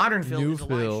Phil, modern Phil is a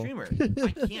live streamer.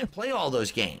 I can't play all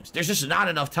those games. There's just not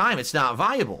enough time. It's not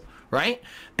viable, right?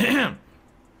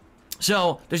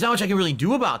 So there's not much I can really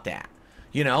do about that,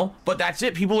 you know? But that's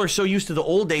it. People are so used to the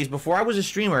old days. Before I was a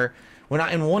streamer,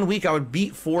 in 1 week I would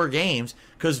beat 4 games,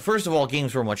 because first of all,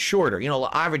 games were much shorter. You know,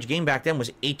 the average game back then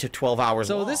was 8 to 12 hours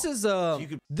long. So this is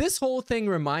this whole thing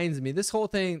reminds me, this whole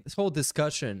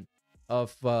discussion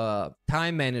of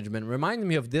time management reminds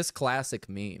me of this classic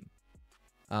meme.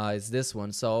 It's this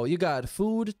one. So you got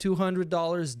food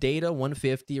 $200, data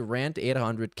 $150, rent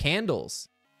 $800, candles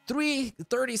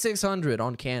 $3,600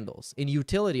 on candles, in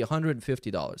utility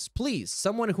 $150. Please,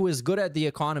 someone who is good at the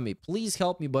economy, please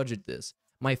help me budget this.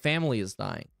 My family is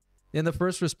dying. Then the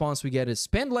first response we get is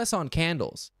spend less on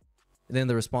candles. And then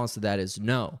the response to that is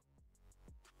no.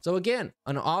 So again,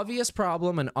 an obvious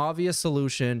problem, an obvious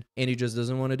solution, and he just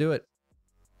doesn't want to do it.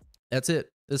 That's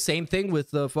it. The same thing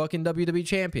with the fucking WWE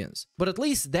champions. But at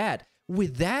least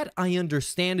with that, I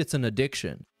understand it's an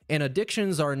addiction. And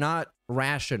addictions are not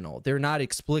rational. They're not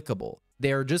explicable.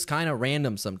 They're just kind of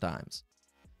random sometimes.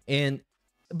 And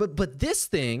but this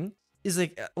thing is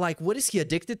like what is he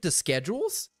addicted to?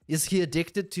 Schedules? Is he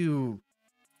addicted to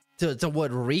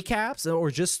what, recaps,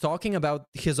 or just talking about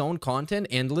his own content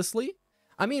endlessly?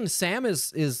 I mean, Sam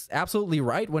is absolutely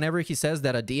right whenever he says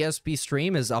that a DSP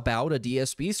stream is about a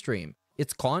DSP stream.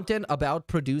 It's content about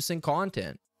producing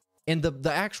content. And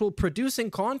the actual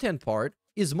producing content part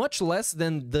is much less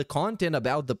than the content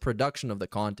about the production of the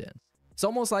content. It's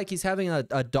almost like he's having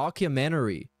a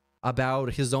documentary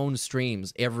about his own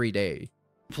streams every day.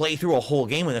 Play through a whole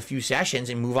game in a few sessions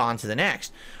and move on to the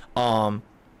next. And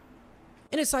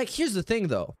it's like, here's the thing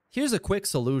though. Here's a quick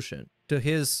solution to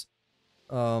his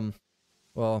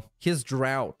his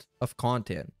drought of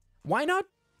content. Why not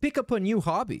pick up a new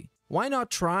hobby? Why not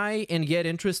try and get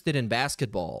interested in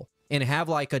basketball and have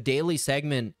like a daily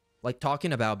segment like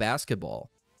talking about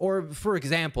basketball? Or for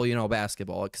example, you know,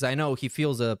 basketball, because I know he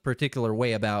feels a particular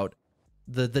way about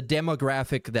the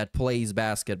demographic that plays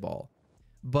basketball.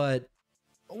 But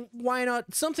why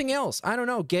not something else? I don't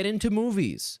know, get into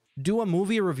movies. Do a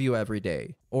movie review every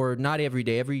day, or not every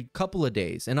day, every couple of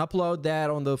days, and upload that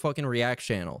on the fucking React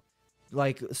channel.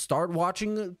 Like, start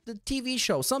watching the TV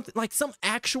show, something like some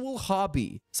actual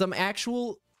hobby, some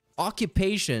actual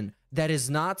occupation that is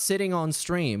not sitting on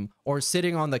stream or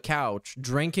sitting on the couch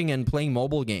drinking and playing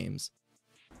mobile games.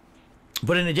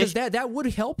 But in addition, that would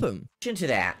help him. In addition to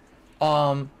that,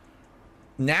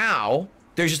 now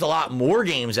there's just a lot more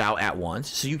games out at once,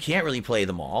 so you can't really play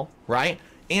them all, right?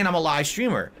 And I'm a live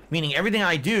streamer, meaning everything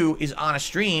I do is on a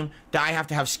stream that I have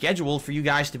to have scheduled for you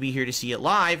guys to be here to see it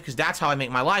live, because that's how I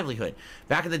make my livelihood.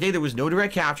 Back in the day, there was no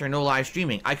direct capture and no live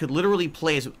streaming. I could literally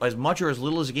play as much or as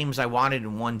little as a game as I wanted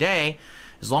in one day,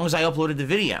 as long as I uploaded the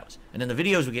videos. And then the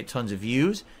videos would get tons of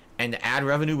views, and the ad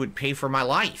revenue would pay for my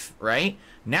life, right?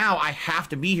 Now I have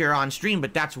to be here on stream,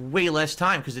 but that's way less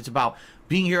time, because it's about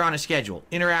being here on a schedule,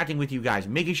 interacting with you guys,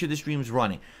 making sure the stream's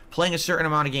running, playing a certain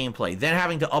amount of gameplay, then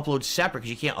having to upload separate, because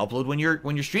you can't upload when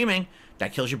you're streaming.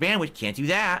 That kills your bandwidth. Can't do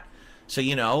that. So,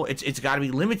 you know, it's got to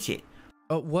be limited.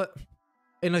 What?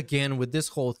 And again, with this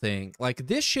whole thing, like,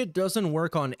 this shit doesn't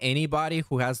work on anybody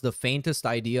who has the faintest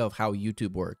idea of how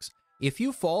YouTube works. If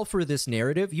you fall for this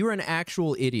narrative, you're an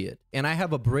actual idiot, and I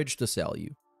have a bridge to sell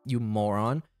you, you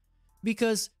moron.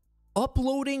 Because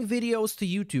uploading videos to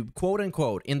YouTube, quote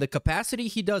unquote, in the capacity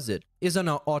he does it, is an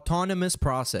autonomous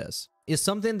process. Is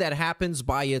something that happens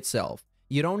by itself.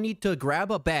 You don't need to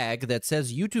grab a bag that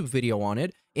says YouTube video on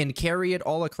it and carry it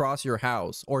all across your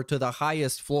house or to the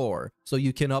highest floor so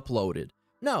you can upload it.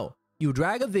 No, you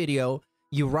drag a video,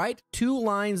 you write 2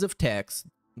 lines of text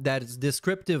that is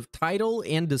descriptive title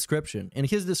and description, and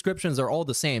his descriptions are all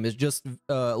the same. It's just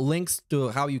links to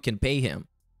how you can pay him.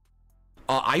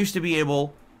 I used to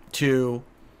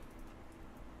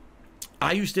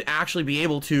actually be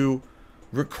able to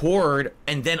record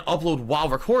and then upload while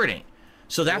recording.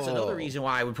 So that's another reason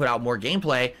why I would put out more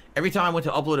gameplay every time I went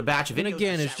to upload a batch of videos. And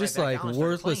again, it's just like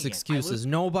worthless excuses.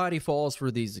 Nobody falls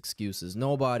for these excuses.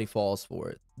 Nobody falls for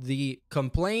it. The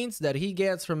complaints that he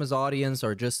gets from his audience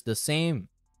are just the same.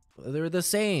 They're the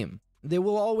same. They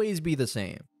will always be the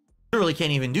same. I literally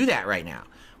can't even do that right now.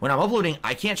 When I'm uploading,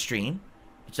 I can't stream.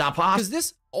 It's not possible.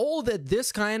 Because all that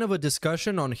this kind of a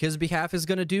discussion on his behalf is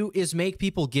going to do is make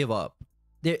people give up.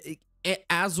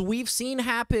 As we've seen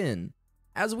happen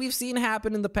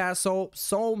in the past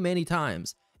so many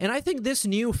times. And I think this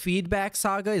new feedback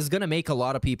saga is going to make a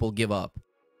lot of people give up.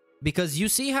 Because you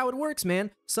see how it works, man.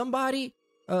 Somebody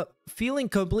feeling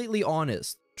completely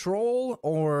honest, troll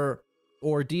or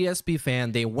DSP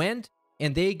fan, they went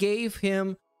and they gave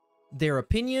him their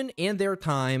opinion and their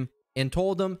time and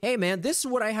told them, hey man, this is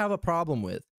what I have a problem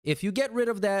with. If you get rid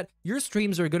of that, your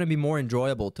streams are going to be more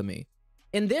enjoyable to me.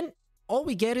 And then all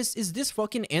we get is this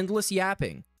fucking endless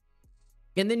yapping.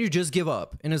 And then you just give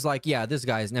up. And it's like, yeah, this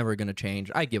guy is never going to change.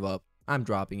 I give up. I'm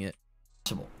dropping it.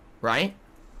 Right?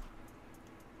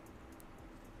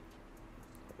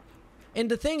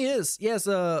 And the thing is, yes,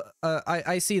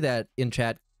 I see that in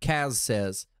chat. Kaz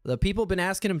says, the people been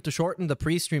asking him to shorten the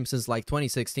pre-stream since like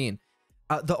 2016.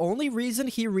 The only reason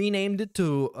he renamed it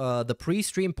to the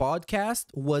pre-stream podcast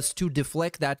was to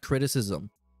deflect that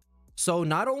criticism. So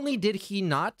not only did he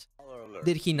not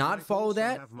follow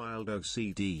that, have mild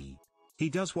OCD. He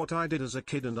does what I did as a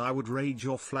kid, and I would rage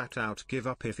or flat out give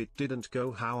up if it didn't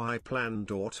go how I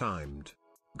planned or timed.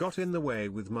 Got in the way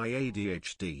with my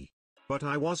ADHD. But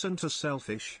I wasn't a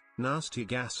selfish, nasty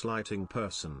gaslighting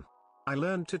person. I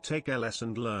learned to take LS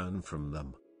and learn from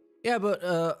them. Yeah, but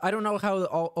I don't know how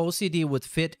OCD would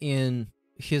fit in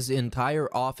his entire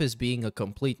office being a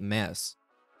complete mess,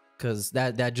 because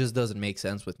that just doesn't make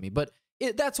sense with me. But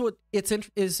that's what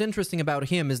is interesting about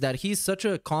him, is that he's such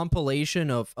a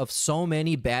compilation of so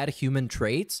many bad human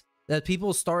traits that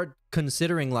people start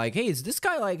considering, like, hey, is this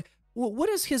guy like, what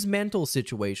is his mental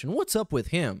situation? What's up with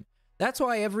him? That's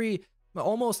why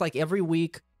almost like every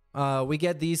week we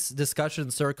get these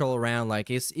discussions circle around,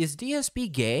 like, is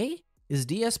DSP gay? Is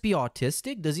DSP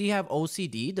autistic? Does he have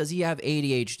OCD? Does he have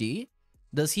ADHD?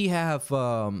 Does he have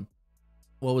what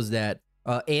was that?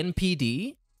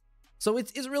 NPD? So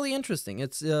it's really interesting.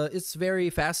 It's very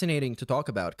fascinating to talk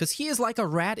about, because he is like a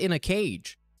rat in a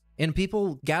cage, and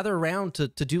people gather around to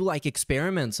do like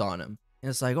experiments on him. And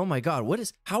it's like, oh my god,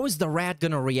 how is the rat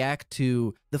gonna react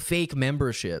to the fake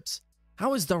memberships?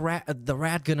 How is the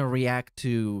rat gonna react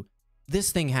to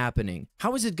this thing happening?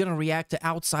 How is it gonna react to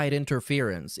outside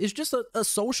interference? It's just a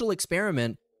social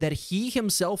experiment that he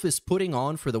himself is putting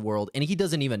on for the world, and he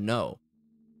doesn't even know.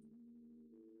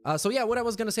 So yeah, what I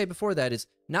was gonna say before that is,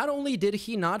 not only did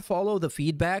he not follow the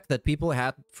feedback that people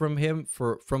had from him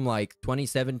from like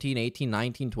 2017, 18,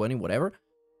 19, 20, whatever,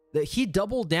 that he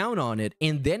doubled down on it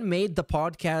and then made the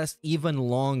podcast even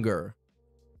longer.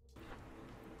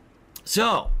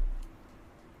 So,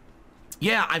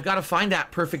 yeah, I've got to find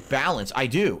that perfect balance. I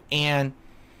do. And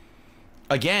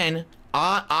again,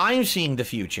 I'm seeing the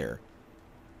future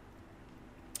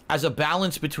as a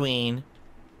balance between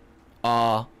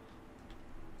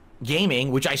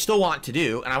gaming, which I still want to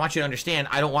do, and I want you to understand,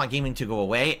 I don't want gaming to go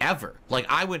away ever. Like,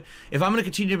 I would, if I'm going to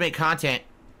continue to make content,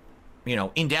 you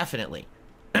know, indefinitely.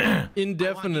 Indefinitely.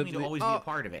 I want gaming to always be a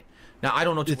part of it. Now, I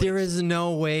don't know. There is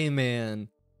no way, man.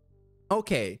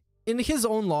 Okay, in his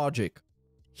own logic,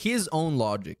 he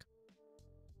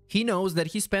knows that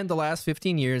he spent the last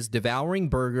 15 years devouring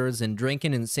burgers and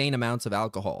drinking insane amounts of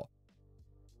alcohol.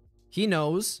 He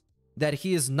knows that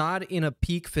he is not in a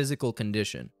peak physical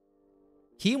condition.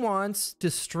 He wants to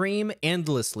stream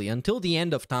endlessly until the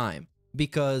end of time,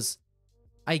 because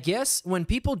I guess when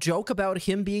people joke about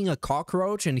him being a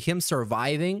cockroach and him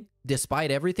surviving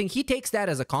despite everything, he takes that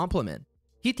as a compliment.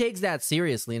 He takes that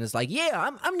seriously and is like,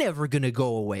 yeah, I'm never gonna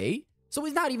go away. So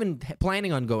he's not even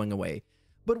planning on going away.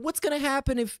 But what's gonna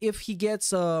happen if he gets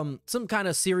some kind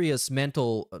of serious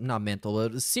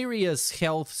serious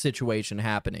health situation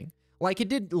happening, like it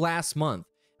did last month?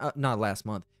 Not last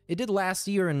month. It did last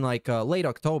year in like late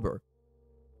October.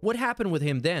 What happened with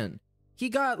him then? He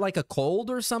got like a cold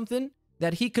or something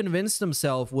that he convinced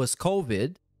himself was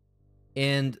COVID.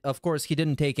 And of course, he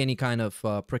didn't take any kind of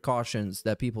precautions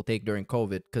that people take during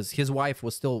COVID, because his wife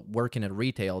was still working at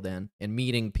retail then and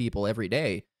meeting people every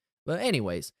day. But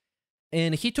anyways,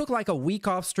 and he took like a week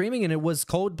off streaming, and it was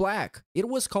code black. It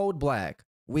was code black.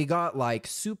 We got like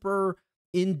super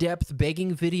in-depth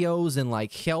begging videos and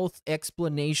like health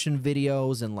explanation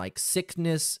videos and like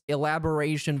sickness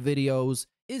elaboration videos.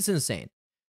 It's insane.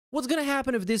 What's gonna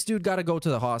happen if this dude gotta go to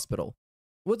the hospital?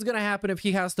 What's gonna happen if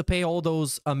he has to pay all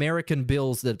those American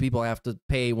bills that people have to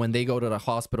pay when they go to the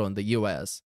hospital in the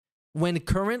US? When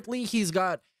currently he's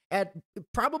got at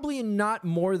probably not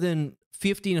more than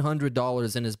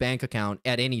 $1,500 in his bank account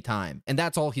at any time, and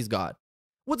that's all he's got.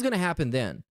 What's gonna happen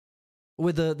then?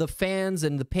 With the fans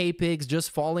and the pay pigs just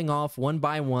falling off one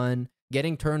by one,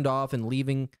 getting turned off and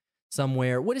leaving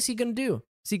somewhere, what is he gonna do?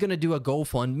 Is he gonna do a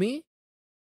GoFundMe?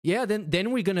 Yeah,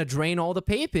 then we're gonna drain all the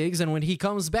pay pigs, and when he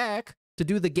comes back to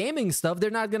do the gaming stuff, they're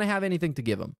not gonna have anything to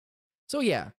give him. So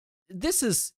yeah, this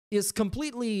is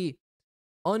completely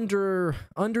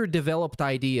underdeveloped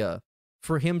idea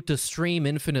for him to stream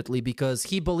infinitely, because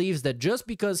he believes that just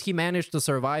because he managed to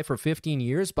survive for 15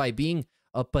 years by being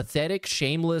a pathetic,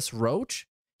 shameless roach,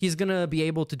 he's gonna be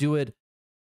able to do it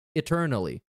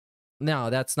eternally. No,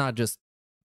 it's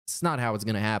not how it's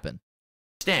gonna happen.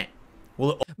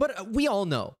 But we all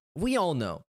know,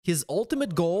 his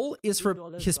ultimate goal is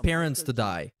for his parents to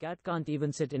die. Cat can't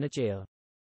even sit in a chair.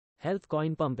 Health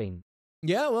coin pumping.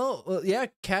 Yeah, well, yeah,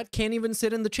 Cat can't even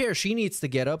sit in the chair. She needs to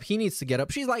get up. He needs to get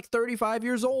up. She's like 35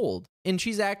 years old, and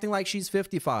she's acting like she's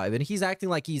 55, and he's acting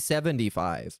like he's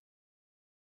 75.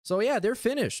 So yeah, they're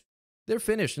finished. They're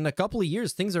finished. In a couple of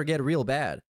years, things are getting real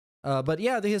bad. But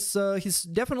yeah, he's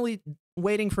definitely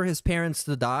waiting for his parents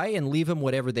to die and leave him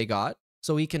whatever they got,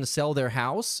 so he can sell their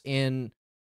house and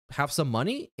have some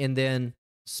money and then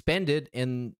spend it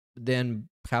and then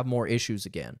have more issues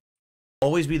again.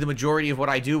 Always be the majority of what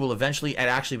I do. Will eventually it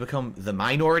actually become the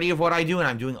minority of what I do, and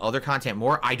I'm doing other content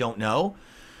more? I don't know.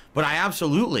 But I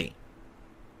absolutely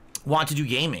want to do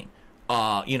gaming.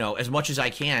 you know, as much as I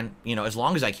can, you know, as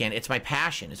long as I can. It's my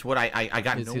passion. It's what I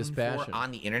got known for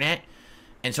on the internet.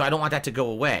 And so I don't want that to go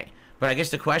away. But I guess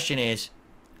the question is,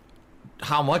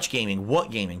 how much gaming? What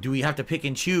gaming? Do we have to pick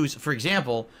and choose? For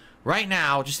example, right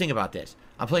now, just think about this.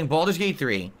 I'm playing Baldur's Gate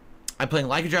 3. I'm playing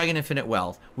Like a Dragon Infinite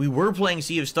Wealth. We were playing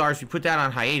Sea of Stars. We put that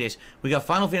on hiatus. We got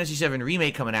Final Fantasy VII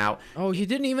Remake coming out. Oh, he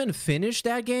didn't even finish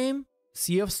that game?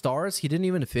 Sea of Stars? He didn't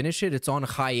even finish it? It's on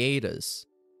hiatus.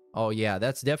 Oh, yeah,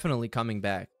 that's definitely coming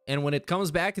back. And when it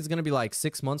comes back, it's going to be like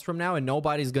 6 months from now, and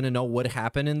nobody's going to know what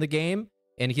happened in the game,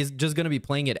 and he's just going to be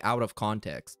playing it out of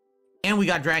context. And we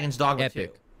got Dragon's Dogma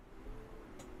Epic. too.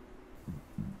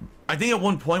 I think at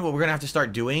one point what we're going to have to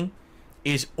start doing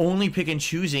is only pick and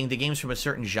choosing the games from a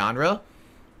certain genre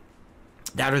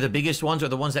that are the biggest ones or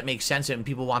the ones that make sense and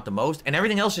people want the most, and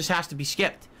everything else just has to be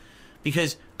skipped.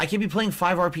 Because I can't be playing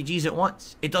 5 RPGs at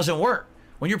once. It doesn't work.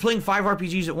 When you're playing 5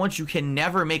 RPGs at once, you can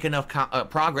never make enough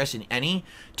progress in any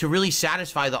to really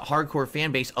satisfy the hardcore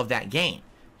fan base of that game.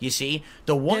 You see?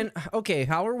 The one... And, okay,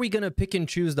 how are we going to pick and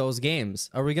choose those games?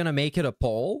 Are we going to make it a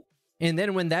poll? And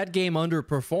then when that game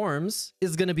underperforms,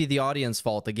 it's going to be the audience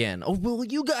fault again. Oh, well,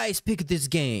 you guys pick this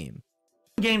game.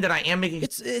 Game that I am making...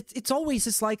 It's always,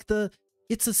 it's like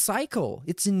it's a cycle.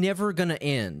 It's never going to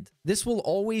end. This will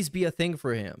always be a thing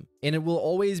for him. And it will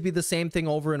always be the same thing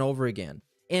over and over again.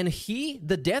 And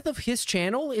the death of his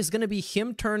channel is going to be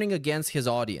him turning against his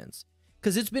audience.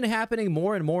 Because it's been happening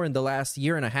more and more in the last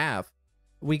year and a half.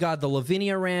 We got the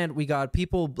Lavinia rant. We got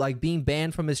people like being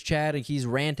banned from his chat and he's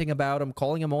ranting about him,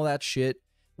 calling him all that shit.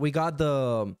 We got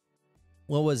the,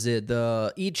 what was it?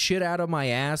 The eat shit out of my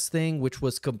ass thing, which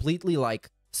was completely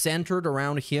like centered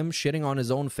around him shitting on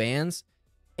his own fans.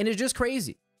 And it's just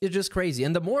crazy. It's just crazy.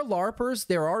 And the more LARPers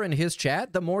there are in his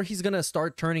chat, the more he's going to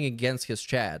start turning against his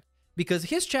chat. Because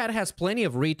his chat has plenty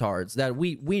of retards that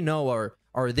we know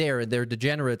are there. They're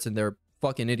degenerates and they're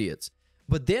fucking idiots.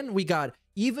 But then we got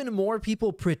even more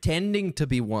people pretending to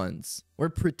be ones. We're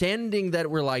pretending that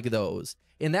we're like those.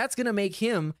 And that's going to make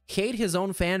him hate his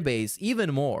own fan base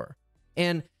even more.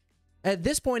 And at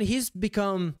this point, he's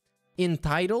become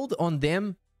entitled on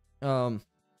them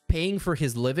paying for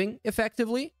his living,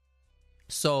 effectively.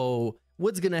 So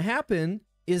what's going to happen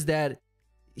is that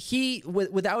he,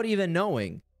 without even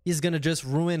knowing, he's going to just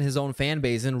ruin his own fan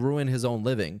base and ruin his own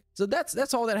living. So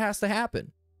that's all that has to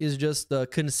happen, is just the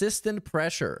consistent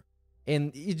pressure.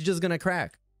 And it's just gonna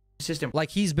crack. System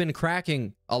like he's been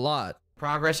cracking a lot.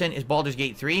 Progress in is Baldur's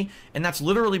Gate 3, and that's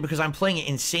literally because I'm playing it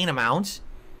insane amounts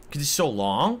because it's so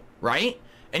long, right?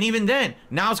 And even then,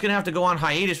 now it's gonna have to go on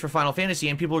hiatus for Final Fantasy,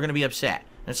 and people are gonna be upset.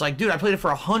 And it's like, dude, I played it for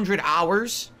 100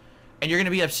 hours, and you're gonna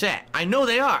be upset. I know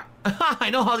they are. I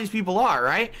know how these people are,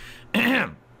 right?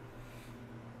 But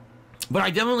I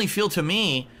definitely feel, to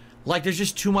me, like there's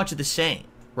just too much of the same.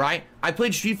 Right? I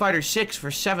played Street Fighter 6 for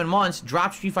 7 months,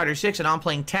 dropped Street Fighter 6, and now I'm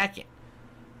playing Tekken.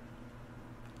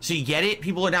 So you get it?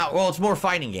 People are now, well, it's more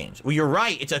fighting games. Well, you're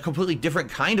right. It's a completely different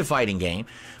kind of fighting game.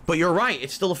 But you're right.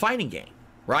 It's still a fighting game.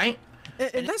 Right?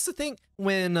 And that's the thing.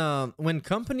 When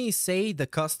companies say the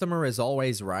customer is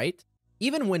always right,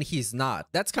 even when he's not,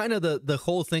 that's kind of the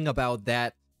whole thing about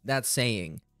that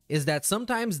saying, is that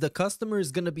sometimes the customer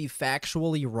is going to be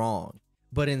factually wrong.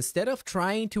 But instead of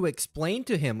trying to explain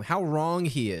to him how wrong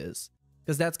he is,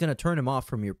 because that's going to turn him off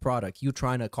from your product, you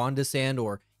trying to condescend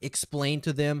or explain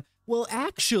to them, well,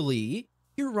 actually,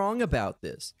 you're wrong about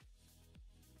this.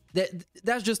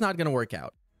 That's just not going to work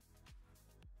out.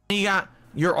 You got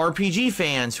your RPG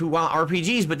fans who want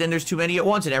RPGs, but then there's too many at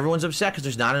once, and everyone's upset because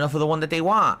there's not enough of the one that they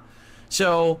want.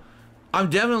 So I'm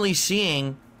definitely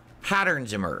seeing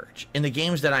patterns emerge in the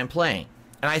games that I'm playing.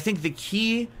 And I think the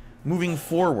key moving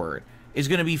forward is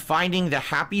going to be finding the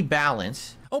happy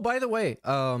balance. Oh, by the way,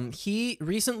 he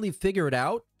recently figured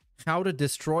out how to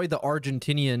destroy the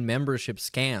Argentinian membership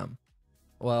scam.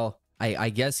 Well, I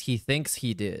guess he thinks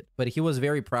he did, but he was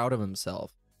very proud of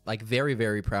himself. Like, very,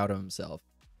 very proud of himself.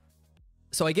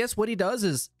 So I guess what he does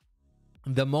is,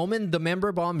 the moment the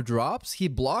member bomb drops, he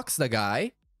blocks the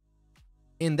guy,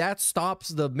 and that stops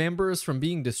the members from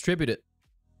being distributed.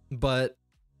 But,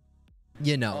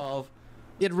 you know,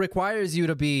 it requires you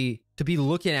to be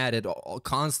looking at it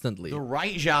constantly. The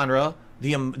right genre,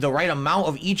 the right amount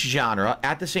of each genre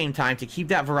at the same time to keep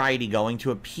that variety going, to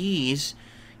appease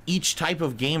each type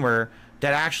of gamer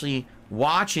that actually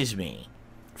watches me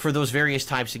for those various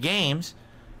types of games,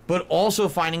 but also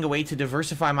finding a way to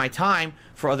diversify my time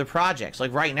for other projects.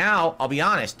 Like right now, I'll be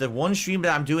honest, the one stream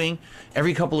that I'm doing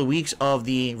every couple of weeks of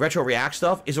the Retro React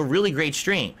stuff is a really great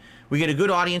stream. We get a good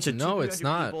audience of no, it's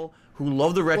not. People who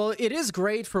love the retro. Well, it is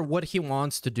great for what he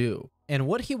wants to do. And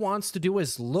what he wants to do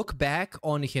is look back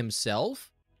on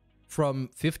himself from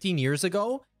 15 years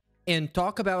ago and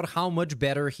talk about how much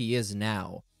better he is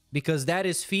now, because that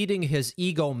is feeding his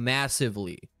ego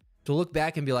massively. To look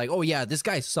back and be like, oh yeah, this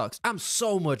guy sucks, I'm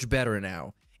so much better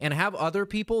now, and have other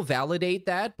people validate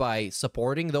that by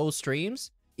supporting those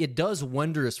streams, it does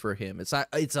wonders for him.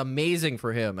 It's amazing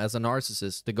for him as a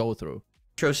narcissist to go through.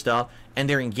 Stuff, and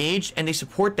they're engaged and they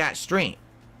support that stream.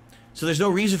 So there's no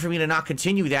reason for me to not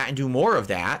continue that and do more of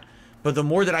that. But the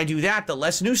more that I do that, the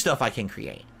less new stuff I can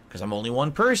create, because I'm only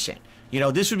one person. You know,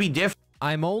 this would be different.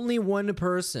 I'm only one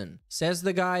person, says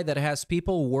the guy that has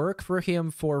people work for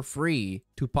him for free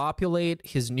to populate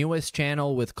his newest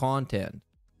channel with content.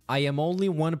 I am only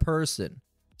one person,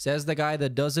 says the guy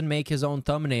that doesn't make his own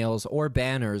thumbnails or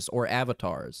banners or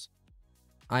avatars.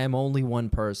 I am only one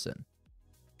person.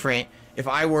 If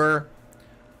I were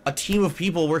a team of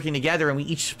people working together and we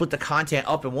each split the content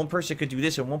up and one person could do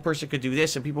this and one person could do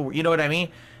this and people, you know what I mean?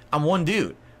 I'm one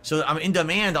dude. So I'm in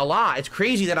demand a lot. It's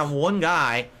crazy that I'm one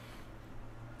guy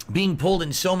being pulled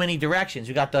in so many directions.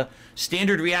 We got the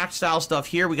standard React style stuff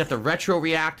here. We got the retro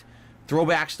React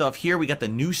throwback stuff here. We got the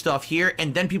new stuff here.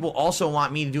 And then people also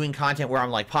want me doing content where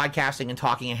I'm like podcasting and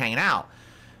talking and hanging out.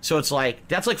 So it's like,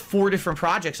 that's like 4 different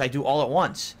projects I do all at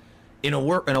once in a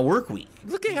work week.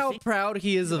 Look at how proud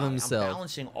he is of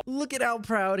himself. Look at how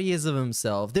proud he is of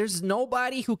himself. There's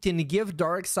nobody who can give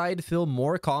Darkside Phil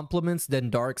more compliments than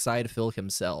Darkside Phil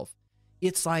himself.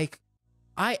 It's like,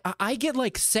 I get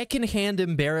like secondhand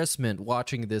embarrassment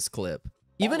watching this clip,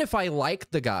 even if I like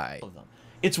the guy.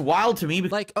 It's wild to me.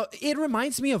 Like, it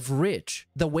reminds me of Rich.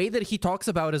 The way that he talks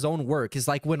about his own work is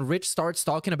like when Rich starts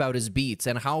talking about his beats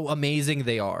and how amazing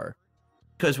they are.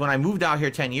 Because when I moved out here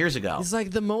 10 years ago, it's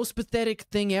like the most pathetic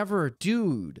thing ever.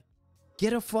 Dude,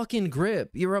 get a fucking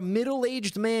grip. You're a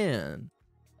middle-aged man.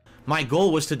 My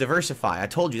goal was to diversify. I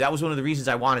told you that was one of the reasons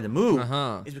I wanted to move,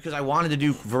 is because I wanted to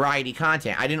do variety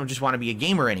content. I didn't just want to be a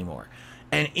gamer anymore.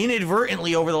 And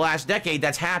inadvertently over the last decade,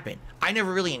 that's happened. I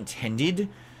never really intended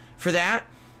for that,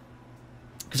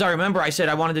 because I remember I said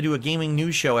I wanted to do a gaming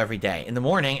news show every day in the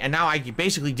morning, and now I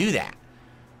basically do that.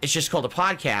 It's just called a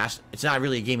podcast. It's not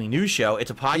really a gaming news show.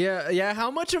 It's a podcast. Yeah. How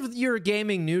much of your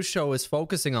gaming news show is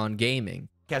focusing on gaming?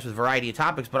 With a variety of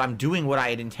topics, but I'm doing what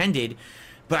I had intended,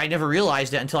 but I never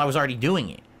realized it until I was already doing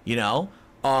it, you know?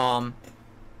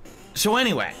 So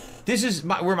anyway, this is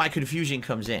where my confusion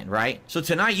comes in, right? So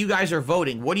tonight you guys are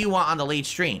voting. What do you want on the late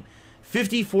stream?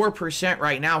 54%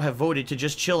 right now have voted to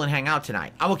just chill and hang out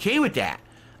tonight. I'm okay with that.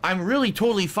 I'm really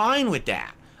totally fine with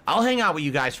that. I'll hang out with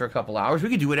you guys for a couple hours. We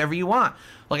could do whatever you want.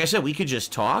 Like I said, we could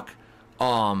just talk.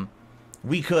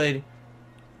 We could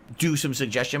do some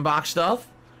suggestion box stuff.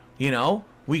 You know,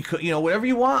 we could, you know, whatever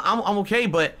you want. I'm okay.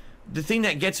 But the thing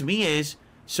that gets me is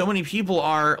so many people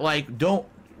are like, don't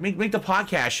make the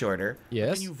podcast shorter.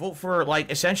 Yes. And you vote for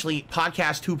like essentially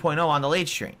podcast 2.0 on the late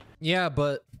stream. Yeah,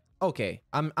 but okay,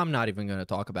 I'm not even gonna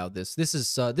talk about this. This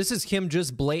is him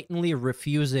just blatantly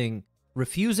refusing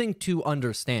to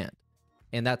understand.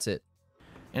 And that's it.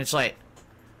 And it's like,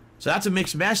 so that's a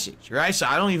mixed message, right? So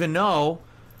I don't even know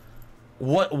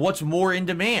what's more in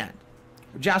demand.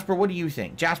 Jasper, what do you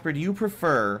think? Jasper, do you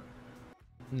prefer?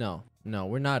 No,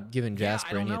 we're not giving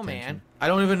Jasper any attention. Man. I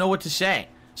don't even know what to say.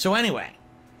 So anyway,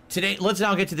 today, let's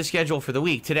now get to the schedule for the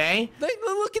week. Today,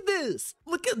 look at this.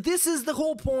 This is the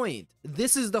whole point.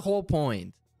 This is the whole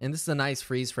point. And this is a nice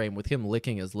freeze frame with him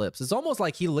licking his lips. It's almost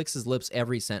like he licks his lips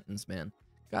every sentence, man.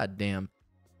 God damn.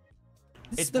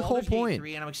 It's the whole point.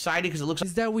 3, and I'm excited because it looks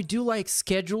is that we do like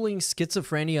scheduling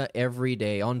schizophrenia every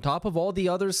day on top of all the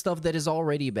other stuff that is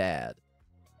already bad.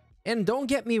 And don't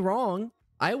get me wrong,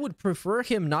 I would prefer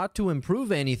him not to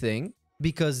improve anything,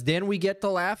 because then we get to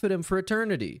laugh at him for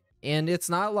eternity. And it's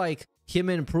not like him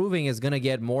improving is going to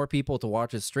get more people to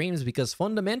watch his streams, because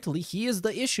fundamentally he is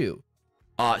the issue.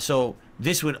 So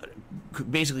this would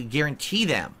basically guarantee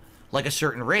them like a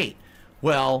certain rate.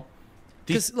 Well,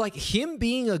 because like him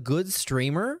being a good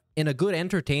streamer and a good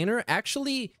entertainer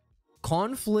actually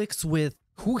conflicts with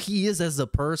who he is as a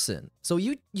person. So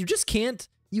you just can't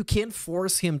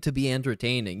force him to be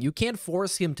entertaining. You can't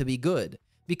force him to be good,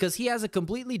 because he has a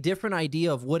completely different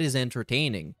idea of what is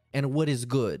entertaining and what is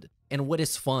good and what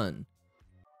is fun.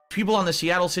 People on the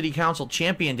Seattle City Council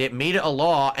championed it, made it a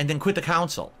law, and then quit the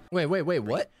council. Wait,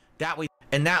 what?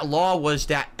 And that law was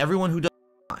that everyone who does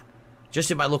just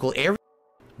in my local area,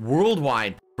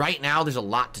 worldwide, right now there's a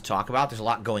lot to talk about. There's a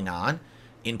lot going on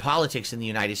in politics in the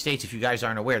United States. If you guys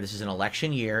aren't aware, this is an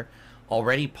election year.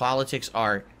 Already politics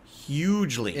are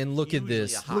hugely. And look at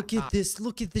this. Look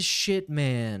at this shit,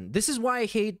 man. This is why I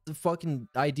hate the fucking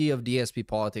idea of DSP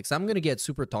politics. I'm going to get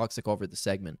super toxic over the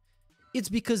segment. It's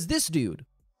because this dude,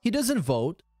 he doesn't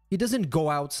vote. He doesn't go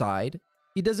outside.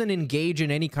 He doesn't engage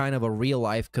in any kind of a real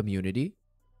life community.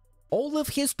 All of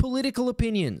his political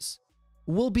opinions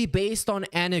will be based on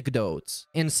anecdotes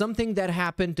and something that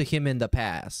happened to him in the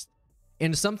past.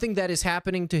 And something that is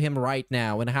happening to him right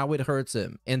now and how it hurts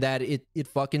him. And that it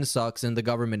fucking sucks and the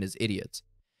government is idiots.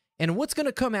 And what's going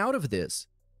to come out of this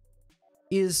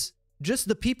is just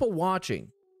the people watching.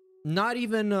 Not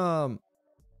even,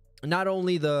 not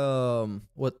only the,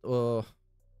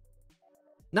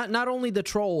 not only the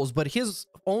trolls, but his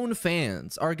own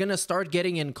fans are going to start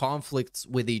getting in conflicts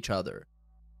with each other.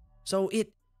 So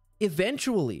it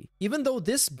eventually, even though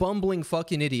this bumbling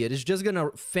fucking idiot is just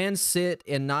gonna fence sit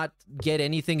and not get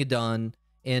anything done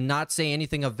and not say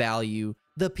anything of value,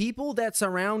 the people that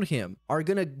surround him are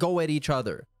gonna go at each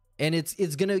other, and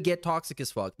it's gonna get toxic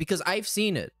as fuck. Because I've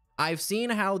seen it. I've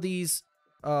seen how these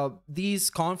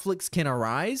conflicts can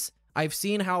arise. I've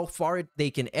seen how far they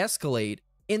can escalate,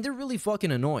 and they're really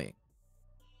fucking annoying.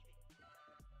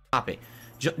 Topic.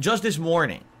 Just this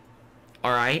morning,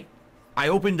 all right, I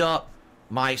opened up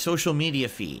my social media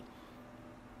feed,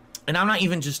 and I'm not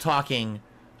even just talking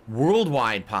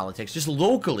worldwide politics, just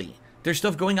locally. There's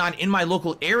stuff going on in my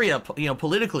local area, you know,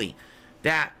 politically,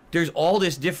 that there's all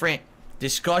this different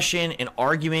discussion and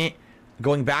argument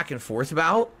going back and forth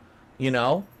about, you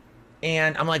know,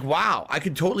 and I'm like, wow, I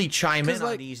could totally chime in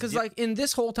on these. Because like in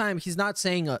this whole time, he's not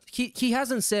saying he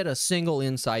hasn't said a single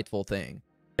insightful thing.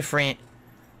 Different.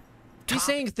 He's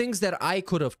saying things that I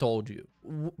could have told you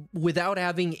without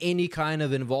having any kind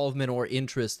of involvement or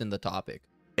interest in the topic.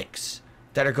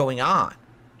 That are going on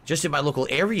just in my local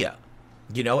area,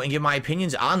 you know, and give my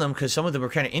opinions on them because some of them are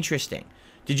kind of interesting.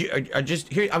 Did you just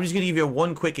here? I'm just going to give you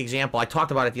one quick example. I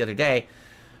talked about it the other day.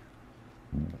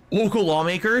 Local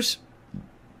lawmakers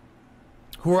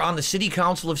who are on the city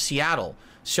council of Seattle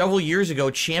several years ago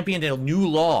championed a new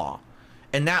law.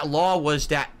 And that law was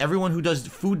that everyone who does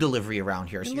food delivery around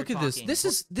here. So look at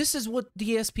this. This is what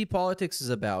DSP politics is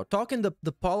about. Talking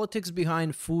the politics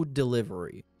behind food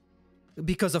delivery.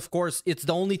 Because of course it's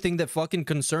the only thing that fucking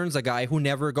concerns a guy who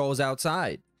never goes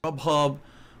outside. Grubhub,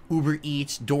 Uber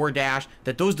Eats, DoorDash,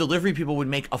 that those delivery people would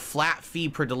make a flat fee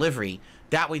per delivery.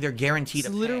 That way they're guaranteed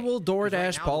it's a literal pay. DoorDash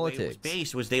right now, politics. The way it was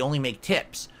based was they only make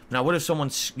tips. Now what if someone,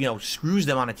 you know, screws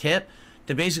them on a tip?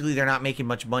 Then basically they're not making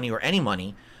much money or any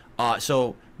money.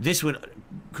 So this would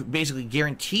basically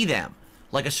guarantee them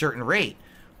like a certain rate.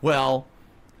 Well,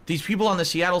 these people on the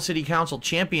Seattle City Council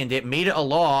championed it, made it a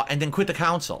law, and then quit the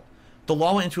council. The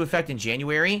law went into effect in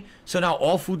January, so now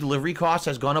all food delivery costs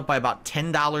has gone up by about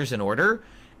 $10 an order,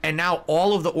 and now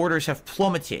all of the orders have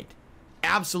plummeted.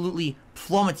 Absolutely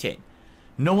plummeted.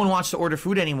 No one wants to order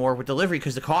food anymore with delivery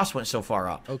because the cost went so far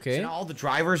up. Okay. So now all the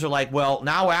drivers are like, well,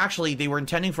 now actually they were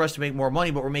intending for us to make more money,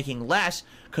 but we're making less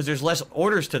because there's less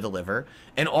orders to deliver.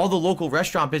 And all the local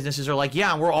restaurant businesses are like,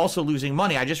 yeah, and we're also losing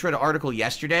money. I just read an article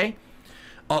yesterday.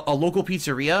 A local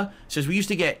pizzeria says we used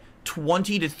to get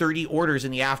 20 to 30 orders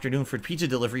in the afternoon for pizza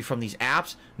delivery from these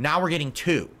apps. Now we're getting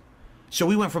 2. So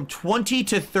we went from 20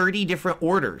 to 30 different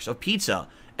orders of pizza,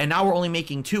 and now we're only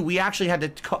making 2. We actually had to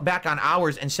cut back on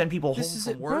hours and send people home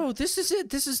from work. Bro, this is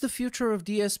it. This is the future of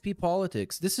DSP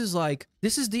politics. This is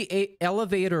the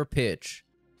elevator pitch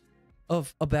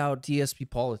about DSP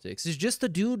politics. It's just a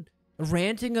dude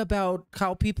ranting about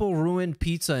how people ruined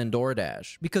pizza and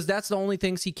DoorDash because that's the only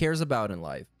things he cares about in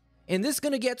life. And this is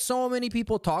going to get so many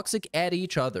people toxic at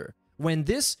each other when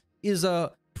this is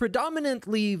a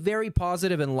predominantly very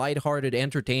positive and lighthearted,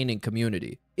 entertaining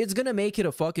community. It's going to make it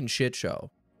a fucking shit show.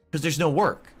 Because there's no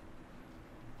work.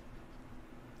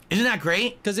 Isn't that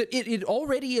great? Because it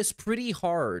already is pretty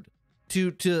hard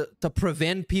to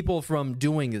prevent people from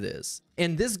doing this.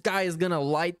 And this guy is going to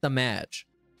light the match.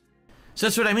 So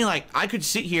that's what I mean. Like, I could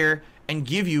sit here and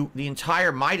give you the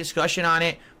entire, my discussion on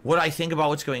it, what I think about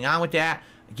what's going on with that,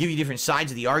 give you different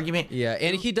sides of the argument. Yeah,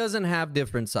 and he doesn't have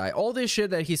different sides. All this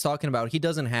shit that he's talking about, he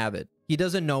doesn't have it. He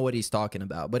doesn't know what he's talking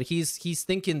about, but he's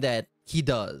thinking that he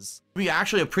does. It'd be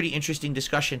actually a pretty interesting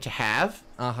discussion to have.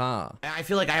 Uh-huh. And I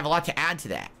feel like I have a lot to add to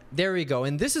that. There we go.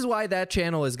 And this is why that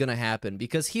channel is going to happen,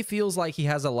 because he feels like he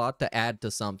has a lot to add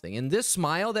to something. And this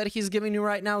smile that he's giving you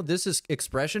right now, this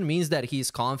expression means that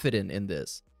he's confident in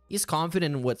this. He's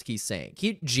confident in what he's saying.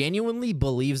 He genuinely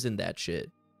believes in that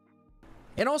shit.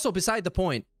 And also, beside the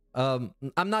point, I'm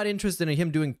not interested in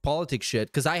him doing politics shit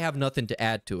because I have nothing to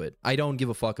add to it. I don't give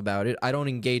a fuck about it. I don't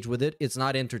engage with it. It's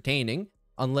not entertaining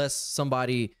unless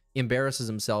somebody embarrasses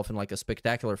himself in like a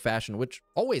spectacular fashion, which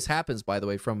always happens, by the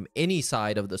way, from any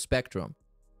side of the spectrum.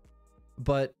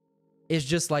 But it's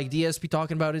just like DSP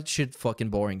talking about it, shit fucking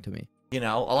boring to me. You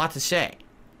know, a lot to say.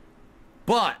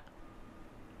 But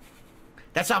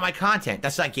that's not my content.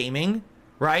 That's not gaming,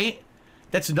 right?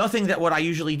 That's nothing that what I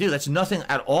usually do. That's nothing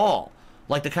at all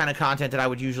like the kind of content that I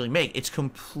would usually make. It's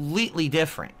completely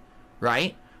different,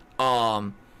 right?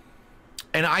 And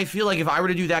I feel like if I were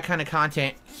to do that kind of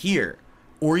content here,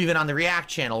 or even on the React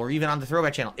channel, or even on the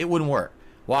Throwback channel, it wouldn't work.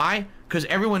 Why? Because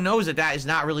everyone knows that that is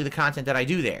not really the content that I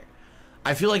do there.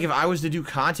 I feel like if I was to do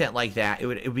content like that, it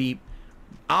would be,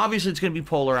 obviously it's going to be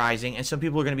polarizing, and some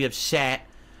people are going to be upset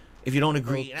if you don't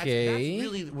agree. Okay. And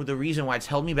that's really the reason why it's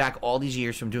held me back all these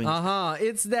years from doing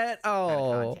It's that, kind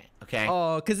of content, okay?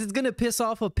 Oh, because it's going to piss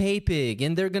off a pay pig,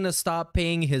 and they're going to stop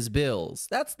paying his bills.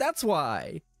 That's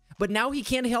why. But now he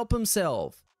can't help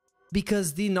himself,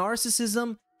 because the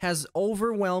narcissism has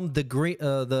overwhelmed the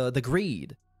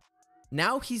greed.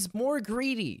 Now he's more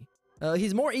greedy.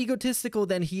 He's more egotistical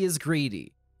than he is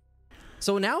greedy.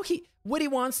 So now what he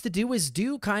wants to do is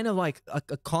do kind of like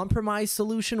a compromise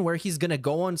solution where he's gonna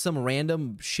go on some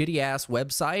random shitty ass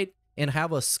website and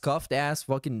have a scuffed ass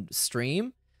fucking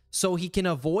stream so he can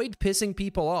avoid pissing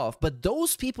people off. But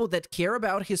those people that care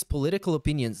about his political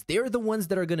opinions, they're the ones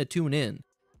that are gonna tune in.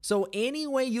 So any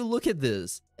way you look at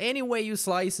this, any way you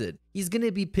slice it, he's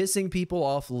gonna be pissing people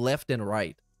off left and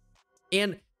right.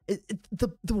 And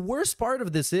the worst part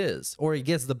of this is, or I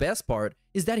guess the best part,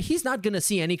 is that he's not gonna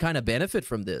see any kind of benefit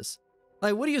from this.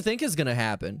 Like, what do you think is gonna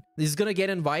happen? He's gonna get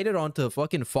invited onto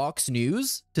fucking Fox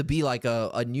News to be like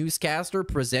a newscaster,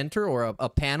 presenter, or a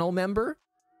panel member?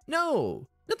 No,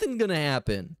 nothing's gonna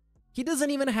happen. He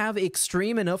doesn't even have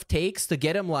extreme enough takes to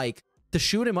get him, like, to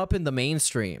shoot him up in the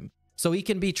mainstream. So he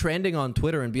can be trending on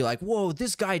Twitter and be like, whoa,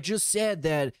 this guy just said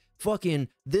that fucking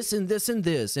this and this and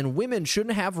this, and women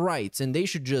shouldn't have rights, and they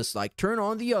should just, like, turn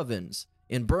on the ovens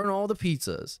and burn all the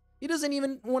pizzas. He doesn't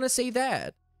even want to say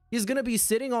that. He's gonna be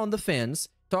sitting on the fence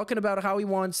talking about how he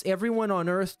wants everyone on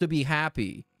Earth to be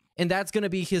happy, and that's gonna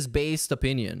be his based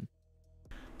opinion.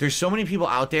 There's so many people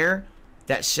out there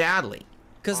that sadly,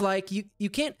 because like you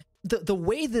can't, the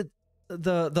way that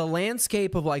the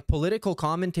landscape of like political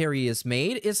commentary is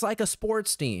made, it's like a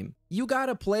sports team. You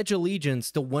gotta pledge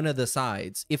allegiance to one of the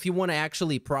sides if you want to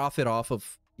actually profit off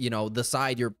of, you know, the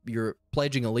side you're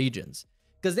pledging allegiance.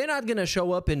 Because they're not gonna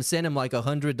show up and send him like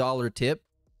 $100 tip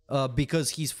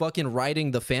because he's fucking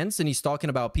riding the fence and he's talking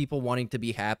about people wanting to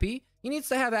be happy. He needs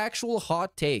to have actual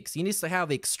hot takes. He needs to have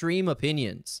extreme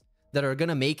opinions that are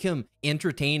gonna make him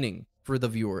entertaining for the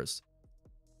viewers.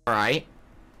 All right.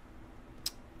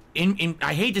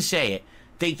 I hate to say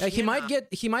it, he might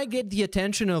get the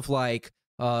attention of like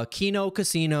Kino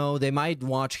Casino. They might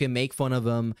watch him, make fun of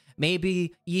him.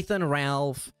 Maybe Ethan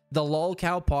Ralph, the Lol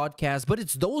Cow podcast. But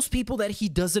it's those people that he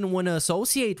doesn't want to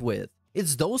associate with.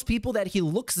 It's those people that he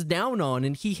looks down on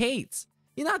and he hates.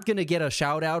 You're not gonna get a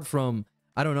shout out from,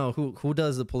 I don't know who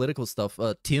does the political stuff.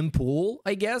 Tim Pool,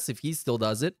 I guess, if he still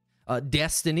does it.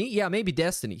 Destiny, yeah, maybe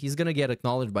Destiny. He's gonna get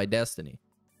acknowledged by Destiny.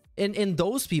 And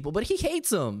those people, but he hates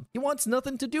them. He wants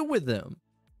nothing to do with them.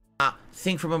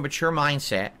 Think from a mature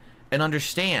mindset and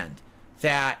understand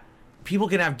that people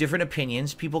can have different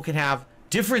opinions. People can have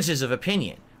differences of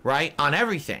opinion, right? On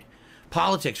everything.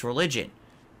 Politics, religion,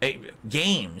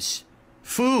 games,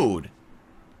 food,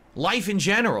 life in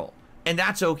general. And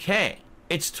that's okay.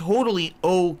 It's totally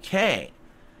okay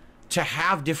to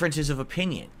have differences of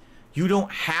opinion. You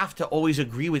don't have to always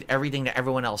agree with everything that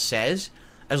everyone else says.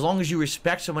 As long as you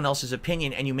respect someone else's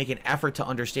opinion and you make an effort to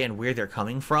understand where they're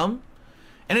coming from.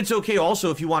 And it's okay also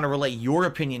if you want to relay your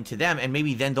opinion to them, and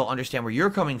maybe then they'll understand where you're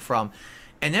coming from.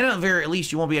 And then at the very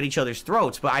least, you won't be at each other's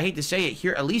throats. But I hate to say it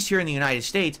here, at least here in the United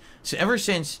States, so ever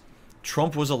since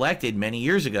Trump was elected many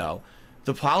years ago,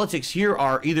 the politics here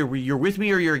are either you're with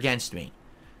me or you're against me.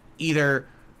 Either,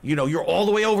 you know, you're all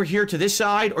the way over here to this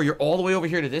side, or you're all the way over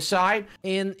here to this side.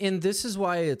 And this is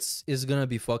why it's gonna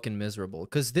be fucking miserable.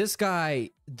 Because this guy,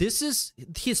 this is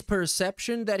his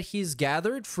perception that he's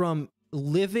gathered from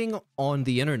living on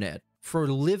the internet, for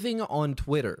living on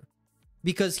Twitter.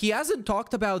 Because he hasn't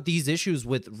talked about these issues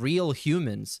with real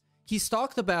humans. He's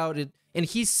talked about it, and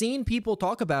he's seen people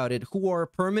talk about it who are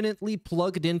permanently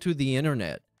plugged into the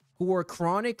internet, who are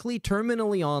chronically,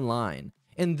 terminally online.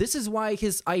 And this is why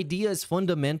his idea is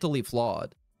fundamentally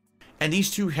flawed. And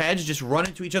these two heads just run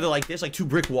into each other like this, like two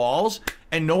brick walls,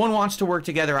 and no one wants to work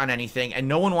together on anything, and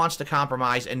no one wants to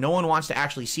compromise, and no one wants to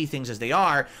actually see things as they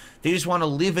are. They just want to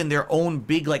live in their own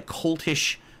big, like,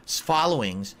 cultish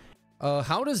followings.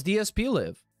 How does DSP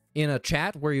live? In a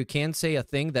chat where you can't say a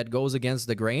thing that goes against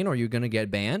the grain or you're gonna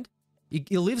get banned?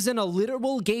 He lives in a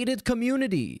literal gated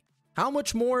community. How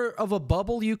much more of a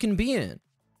bubble you can be in?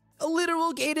 A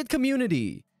literal gated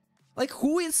community. Like,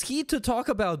 who is he to talk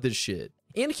about this shit?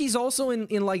 And he's also in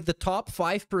like the top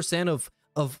 5%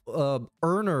 of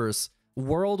earners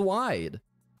worldwide.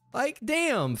 Like,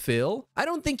 damn, Phil. I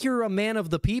don't think you're a man of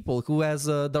the people who has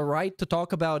the right to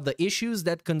talk about the issues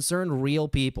that concern real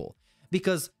people.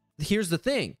 Because here's the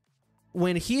thing.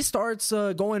 When he starts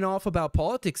going off about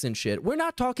politics and shit, we're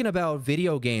not talking about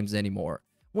video games anymore.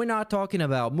 We're not talking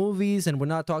about movies, and we're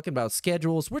not talking about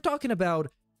schedules. We're talking about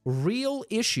real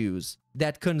issues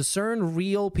that concern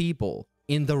real people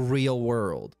in the real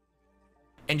world.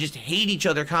 And just hate each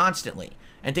other constantly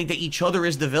and think that each other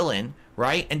is the villain,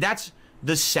 right? And that's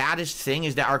the saddest thing,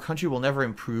 is that our country will never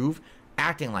improve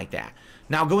acting like that.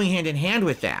 Now, going hand in hand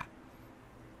with that,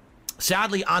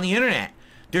 sadly, on the internet,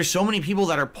 there's so many people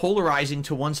that are polarizing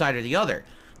to one side or the other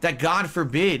that, God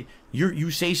forbid,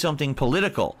 you say something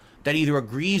political that either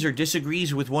agrees or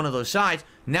disagrees with one of those sides.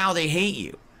 Now they hate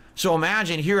you. So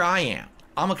imagine, here I am.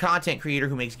 I'm a content creator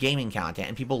who makes gaming content,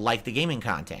 and people like the gaming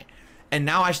content. And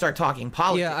now I start talking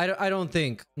politics. Yeah, I don't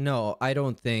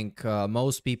think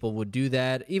most people would do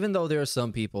that, even though there are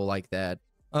some people like that.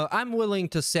 I'm willing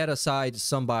to set aside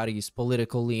somebody's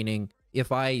political leaning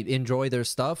if I enjoy their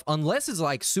stuff, unless it's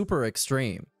like super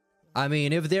extreme. I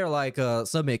mean, if they're like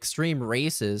some extreme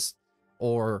racist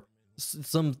or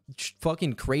some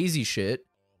fucking crazy shit,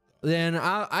 then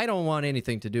I don't want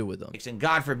anything to do with them. And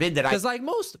God forbid that because like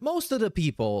most of the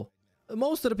people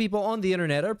on the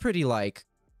internet are pretty like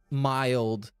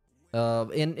mild,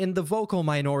 in the vocal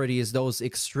minority is those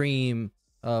extreme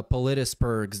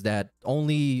politispergs that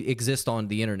only exist on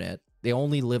the internet. They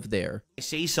only live there. I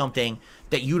say something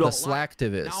that you don't like.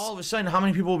 Slacktivists. Now all of a sudden, how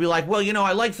many people will be like, well, you know,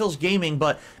 I like Phil's gaming,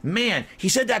 but man, he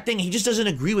said that thing, he just doesn't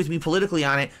agree with me politically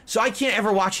on it, so I can't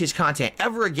ever watch his content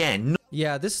ever again.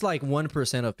 Yeah, this is like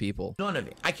 1% of people. None of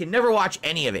it. I can never watch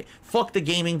any of it. Fuck the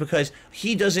gaming because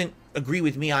he doesn't agree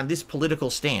with me on this political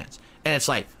stance. And it's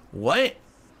like, what?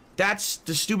 That's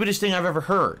the stupidest thing I've ever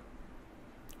heard.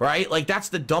 Right? Like, that's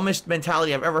the dumbest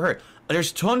mentality I've ever heard.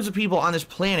 There's tons of people on this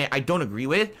planet I don't agree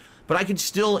with, but I can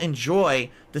still enjoy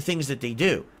the things that they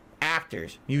do.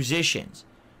 Actors, musicians,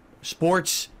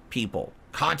 sports people,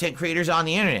 content creators on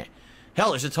the internet.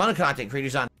 Hell, there's a ton of content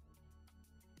creators on.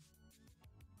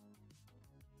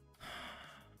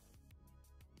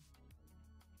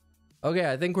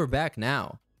 Okay, I think we're back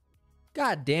now.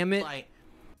 God damn it. Like,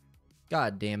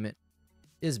 God damn it.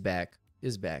 Is back.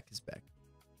 Is back. Is back.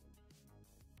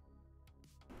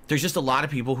 There's just a lot of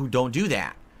people who don't do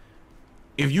that.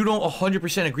 If you don't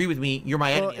 100% agree with me, you're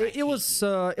my enemy. It was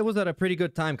at a pretty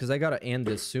good time because I gotta end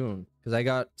this soon because I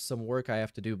got some work I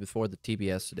have to do before the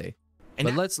TBS today.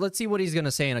 And but let's see what he's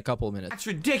gonna say in a couple of minutes. That's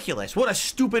ridiculous. What a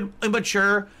stupid,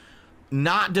 immature,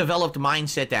 not developed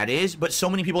mindset that is. But so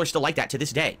many people are still like that to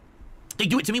this day. They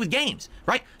do it to me with games,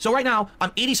 right? So right now,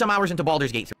 I'm 80 some hours into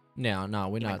Baldur's Gate 3. No,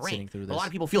 we're not sitting through this. A lot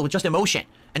of people feel with just emotion.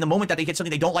 And the moment that they hit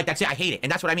something they don't like, that's it. I hate it.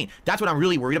 And that's what I mean. That's what I'm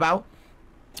really worried about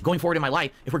going forward in my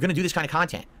life. If we're going to do this kind of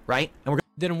content, right? And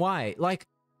then why? Like,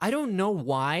 I don't know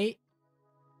why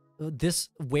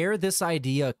where this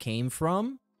idea came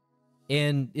from.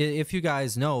 And if you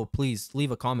guys know, please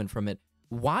leave a comment from it.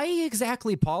 Why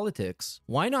exactly politics?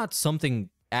 Why not something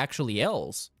actually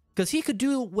else? Because he could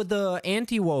do what the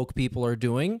anti-woke people are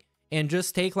doing and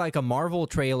just take like a Marvel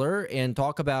trailer and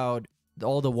talk about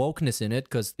all the wokeness in it,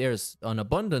 because there's an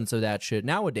abundance of that shit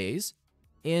nowadays,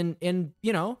 and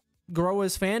you know, grow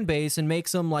his fan base and make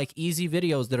some like easy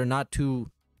videos that are not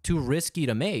too risky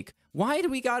to make. Why do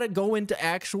we gotta go into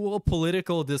actual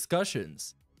political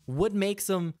discussions? What makes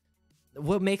him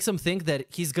think that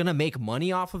he's gonna make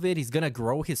money off of it? He's gonna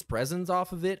grow his presence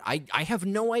off of it? I have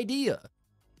no idea.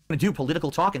 Do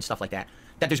political talk and stuff like that,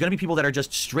 that there's going to be people that are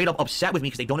just straight up upset with me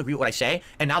because they don't agree with what I say,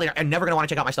 and now they're never going to want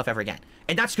to check out my stuff ever again.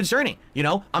 And that's concerning, you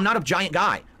know? I'm not a giant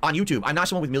guy on YouTube. I'm not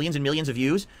someone with millions and millions of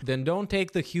views. Then don't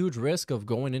take the huge risk of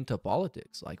going into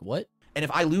politics. Like, what? And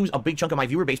if I lose a big chunk of my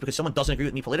viewer base because someone doesn't agree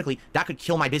with me politically, that could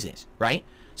kill my business, right?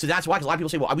 So that's why, because a lot of people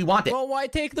say, well, we want this. Well, why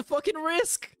take the fucking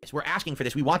risk? We're asking for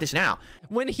this. We want this now.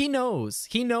 When he knows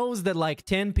that like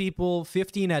 10 people,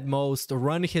 15 at most,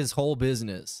 run his whole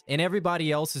business, and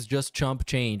everybody else is just chump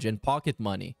change and pocket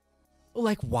money.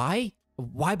 Like, why?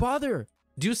 Why bother?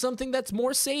 Do something that's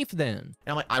more safe then. And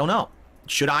I'm like, I don't know.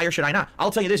 Should I or should I not?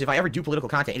 I'll tell you this, if I ever do political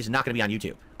content, it is not going to be on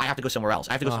YouTube. I have to go somewhere else.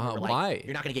 I have to go somewhere like, why?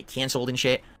 You're not going to get canceled and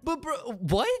shit. But bro,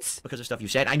 what? Because of stuff you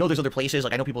said. I know there's other places,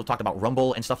 like I know people have talked about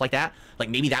Rumble and stuff like that. Like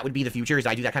maybe that would be the future, is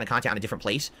I do that kind of content on a different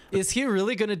place. Is he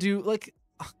really going to do, like,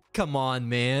 oh, come on,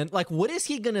 man. Like, what is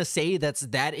he going to say that's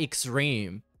that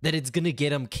extreme that it's going to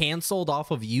get him canceled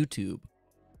off of YouTube?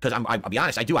 Because I'll be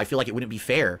honest, I feel like it wouldn't be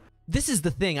fair. This is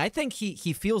the thing. I think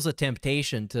he feels a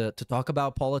temptation to talk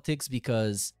about politics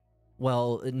because,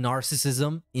 well,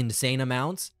 narcissism, insane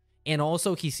amounts. And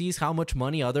also he sees how much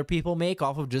money other people make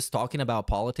off of just talking about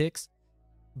politics.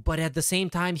 but at the same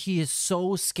time, he is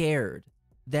so scared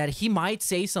that he might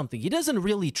say something. He doesn't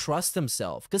really trust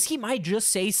himself because he might just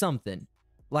say something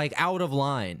like out of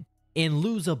line and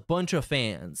lose a bunch of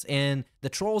fans. And the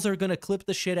trolls are going to clip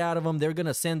the shit out of him. They're going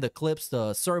to send the clips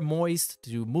to Sir Moist,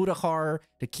 to Mudahar,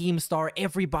 to Keemstar.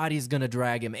 Everybody's going to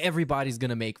drag him. Everybody's going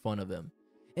to make fun of him.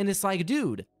 And it's like,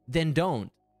 dude, then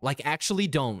don't. Like, actually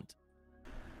don't.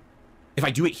 If I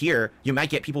do it here, you might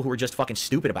get people who are just fucking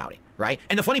stupid about it, right?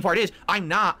 And the funny part is, I'm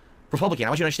not Republican. I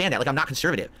want you to understand that. Like, I'm not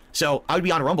conservative. So I would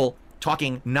be on Rumble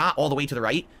talking not all the way to the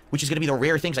right, which is going to be the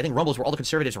rare things. I think Rumbles where all the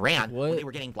conservatives ran when they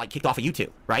were getting, like, kicked off of YouTube,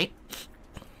 right?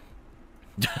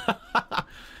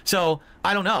 So,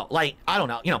 I don't know. Like, I don't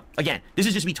know. You know, again, this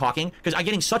is just me talking because I'm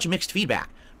getting such mixed feedback.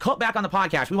 Cut back on the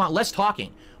podcast. We want less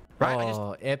talking, right?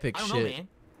 Oh, epic I don't shit. know, man.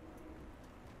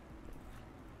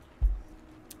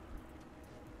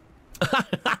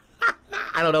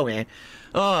 I don't know, man.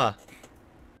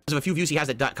 Of a few views he has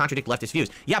that contradict leftist views.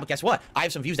 Yeah, but guess what? I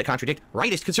have some views that contradict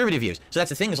rightist conservative views. So that's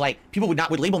the thing, is like, people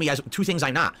would label me as two things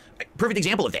I'm not. Perfect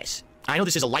example of this. I know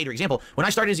this is a lighter example. When I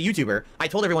started as a YouTuber, I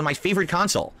told everyone my favorite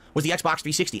console was the Xbox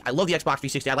 360. I love the Xbox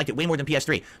 360. I liked it way more than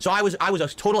PS3. So I was a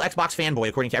total Xbox fanboy,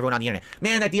 according to everyone on the internet.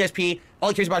 Man, that DSP, all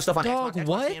he cares about is stuff on Xbox.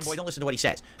 What? Xbox fanboy, don't listen to what he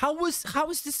says. How is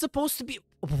this supposed to be?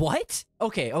 What?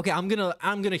 Okay, I'm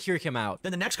gonna hear him out.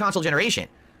 Then the next console generation,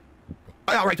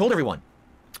 I outright told everyone,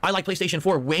 I like PlayStation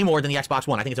 4 way more than the Xbox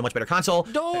One. I think it's a much better console.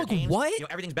 Dog, games, what? You know,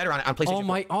 everything's better on PlayStation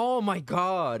 4. Oh my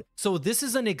god. So this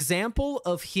is an example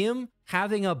of him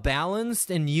having a balanced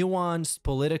and nuanced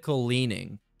political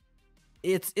leaning.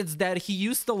 It's that he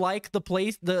used to like the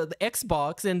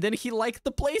Xbox, and then he liked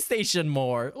the PlayStation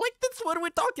more. Like, that's what we're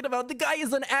talking about. The guy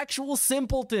is an actual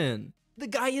simpleton. The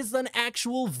guy is an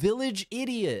actual village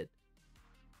idiot.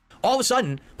 All of a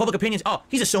sudden, public opinions, oh,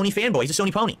 he's a Sony fanboy. He's a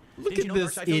Sony pony. Look at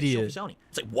this idiot. Sony.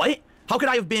 It's like, what? How could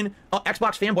I have been an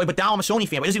Xbox fanboy, but now I'm a Sony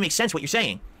fanboy? It doesn't even make sense what you're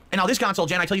saying. And now this console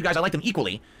gen, I tell you guys, I like them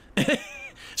equally.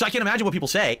 So I can't imagine what people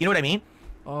say. You know what I mean?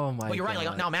 Oh my god. But you're right.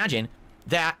 Like, now imagine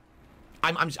that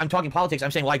I'm talking politics.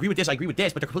 I'm saying, well, I agree with this,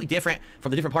 but they're completely different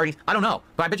from the different parties. I don't know.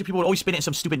 But I bet you people would always spin it in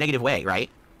some stupid negative way, right?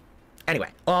 Anyway,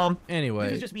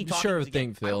 this is just me talking, sure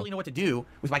thing, Phil. I don't really know what to do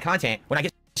with my content when I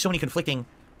get so many conflicting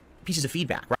pieces of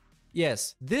feedback, right?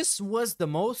 Yes, this was the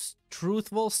most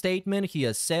truthful statement he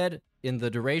has said in the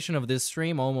duration of this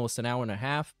stream, almost an hour and a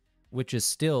half, which is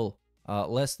still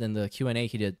less than the Q&A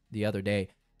he did the other day.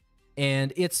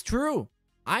 And it's true.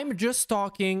 I'm just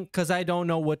talking because I don't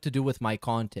know what to do with my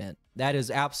content. That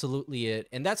is absolutely it.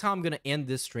 And that's how I'm going to end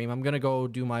this stream. I'm going to go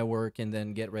do my work and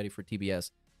then get ready for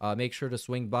TBS. Make sure to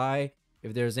swing by.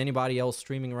 If there's anybody else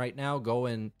streaming right now, go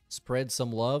and spread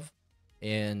some love.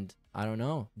 And, I don't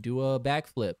know, do a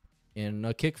backflip and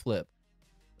a kickflip.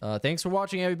 Thanks for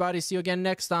watching, everybody. See you again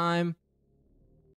next time.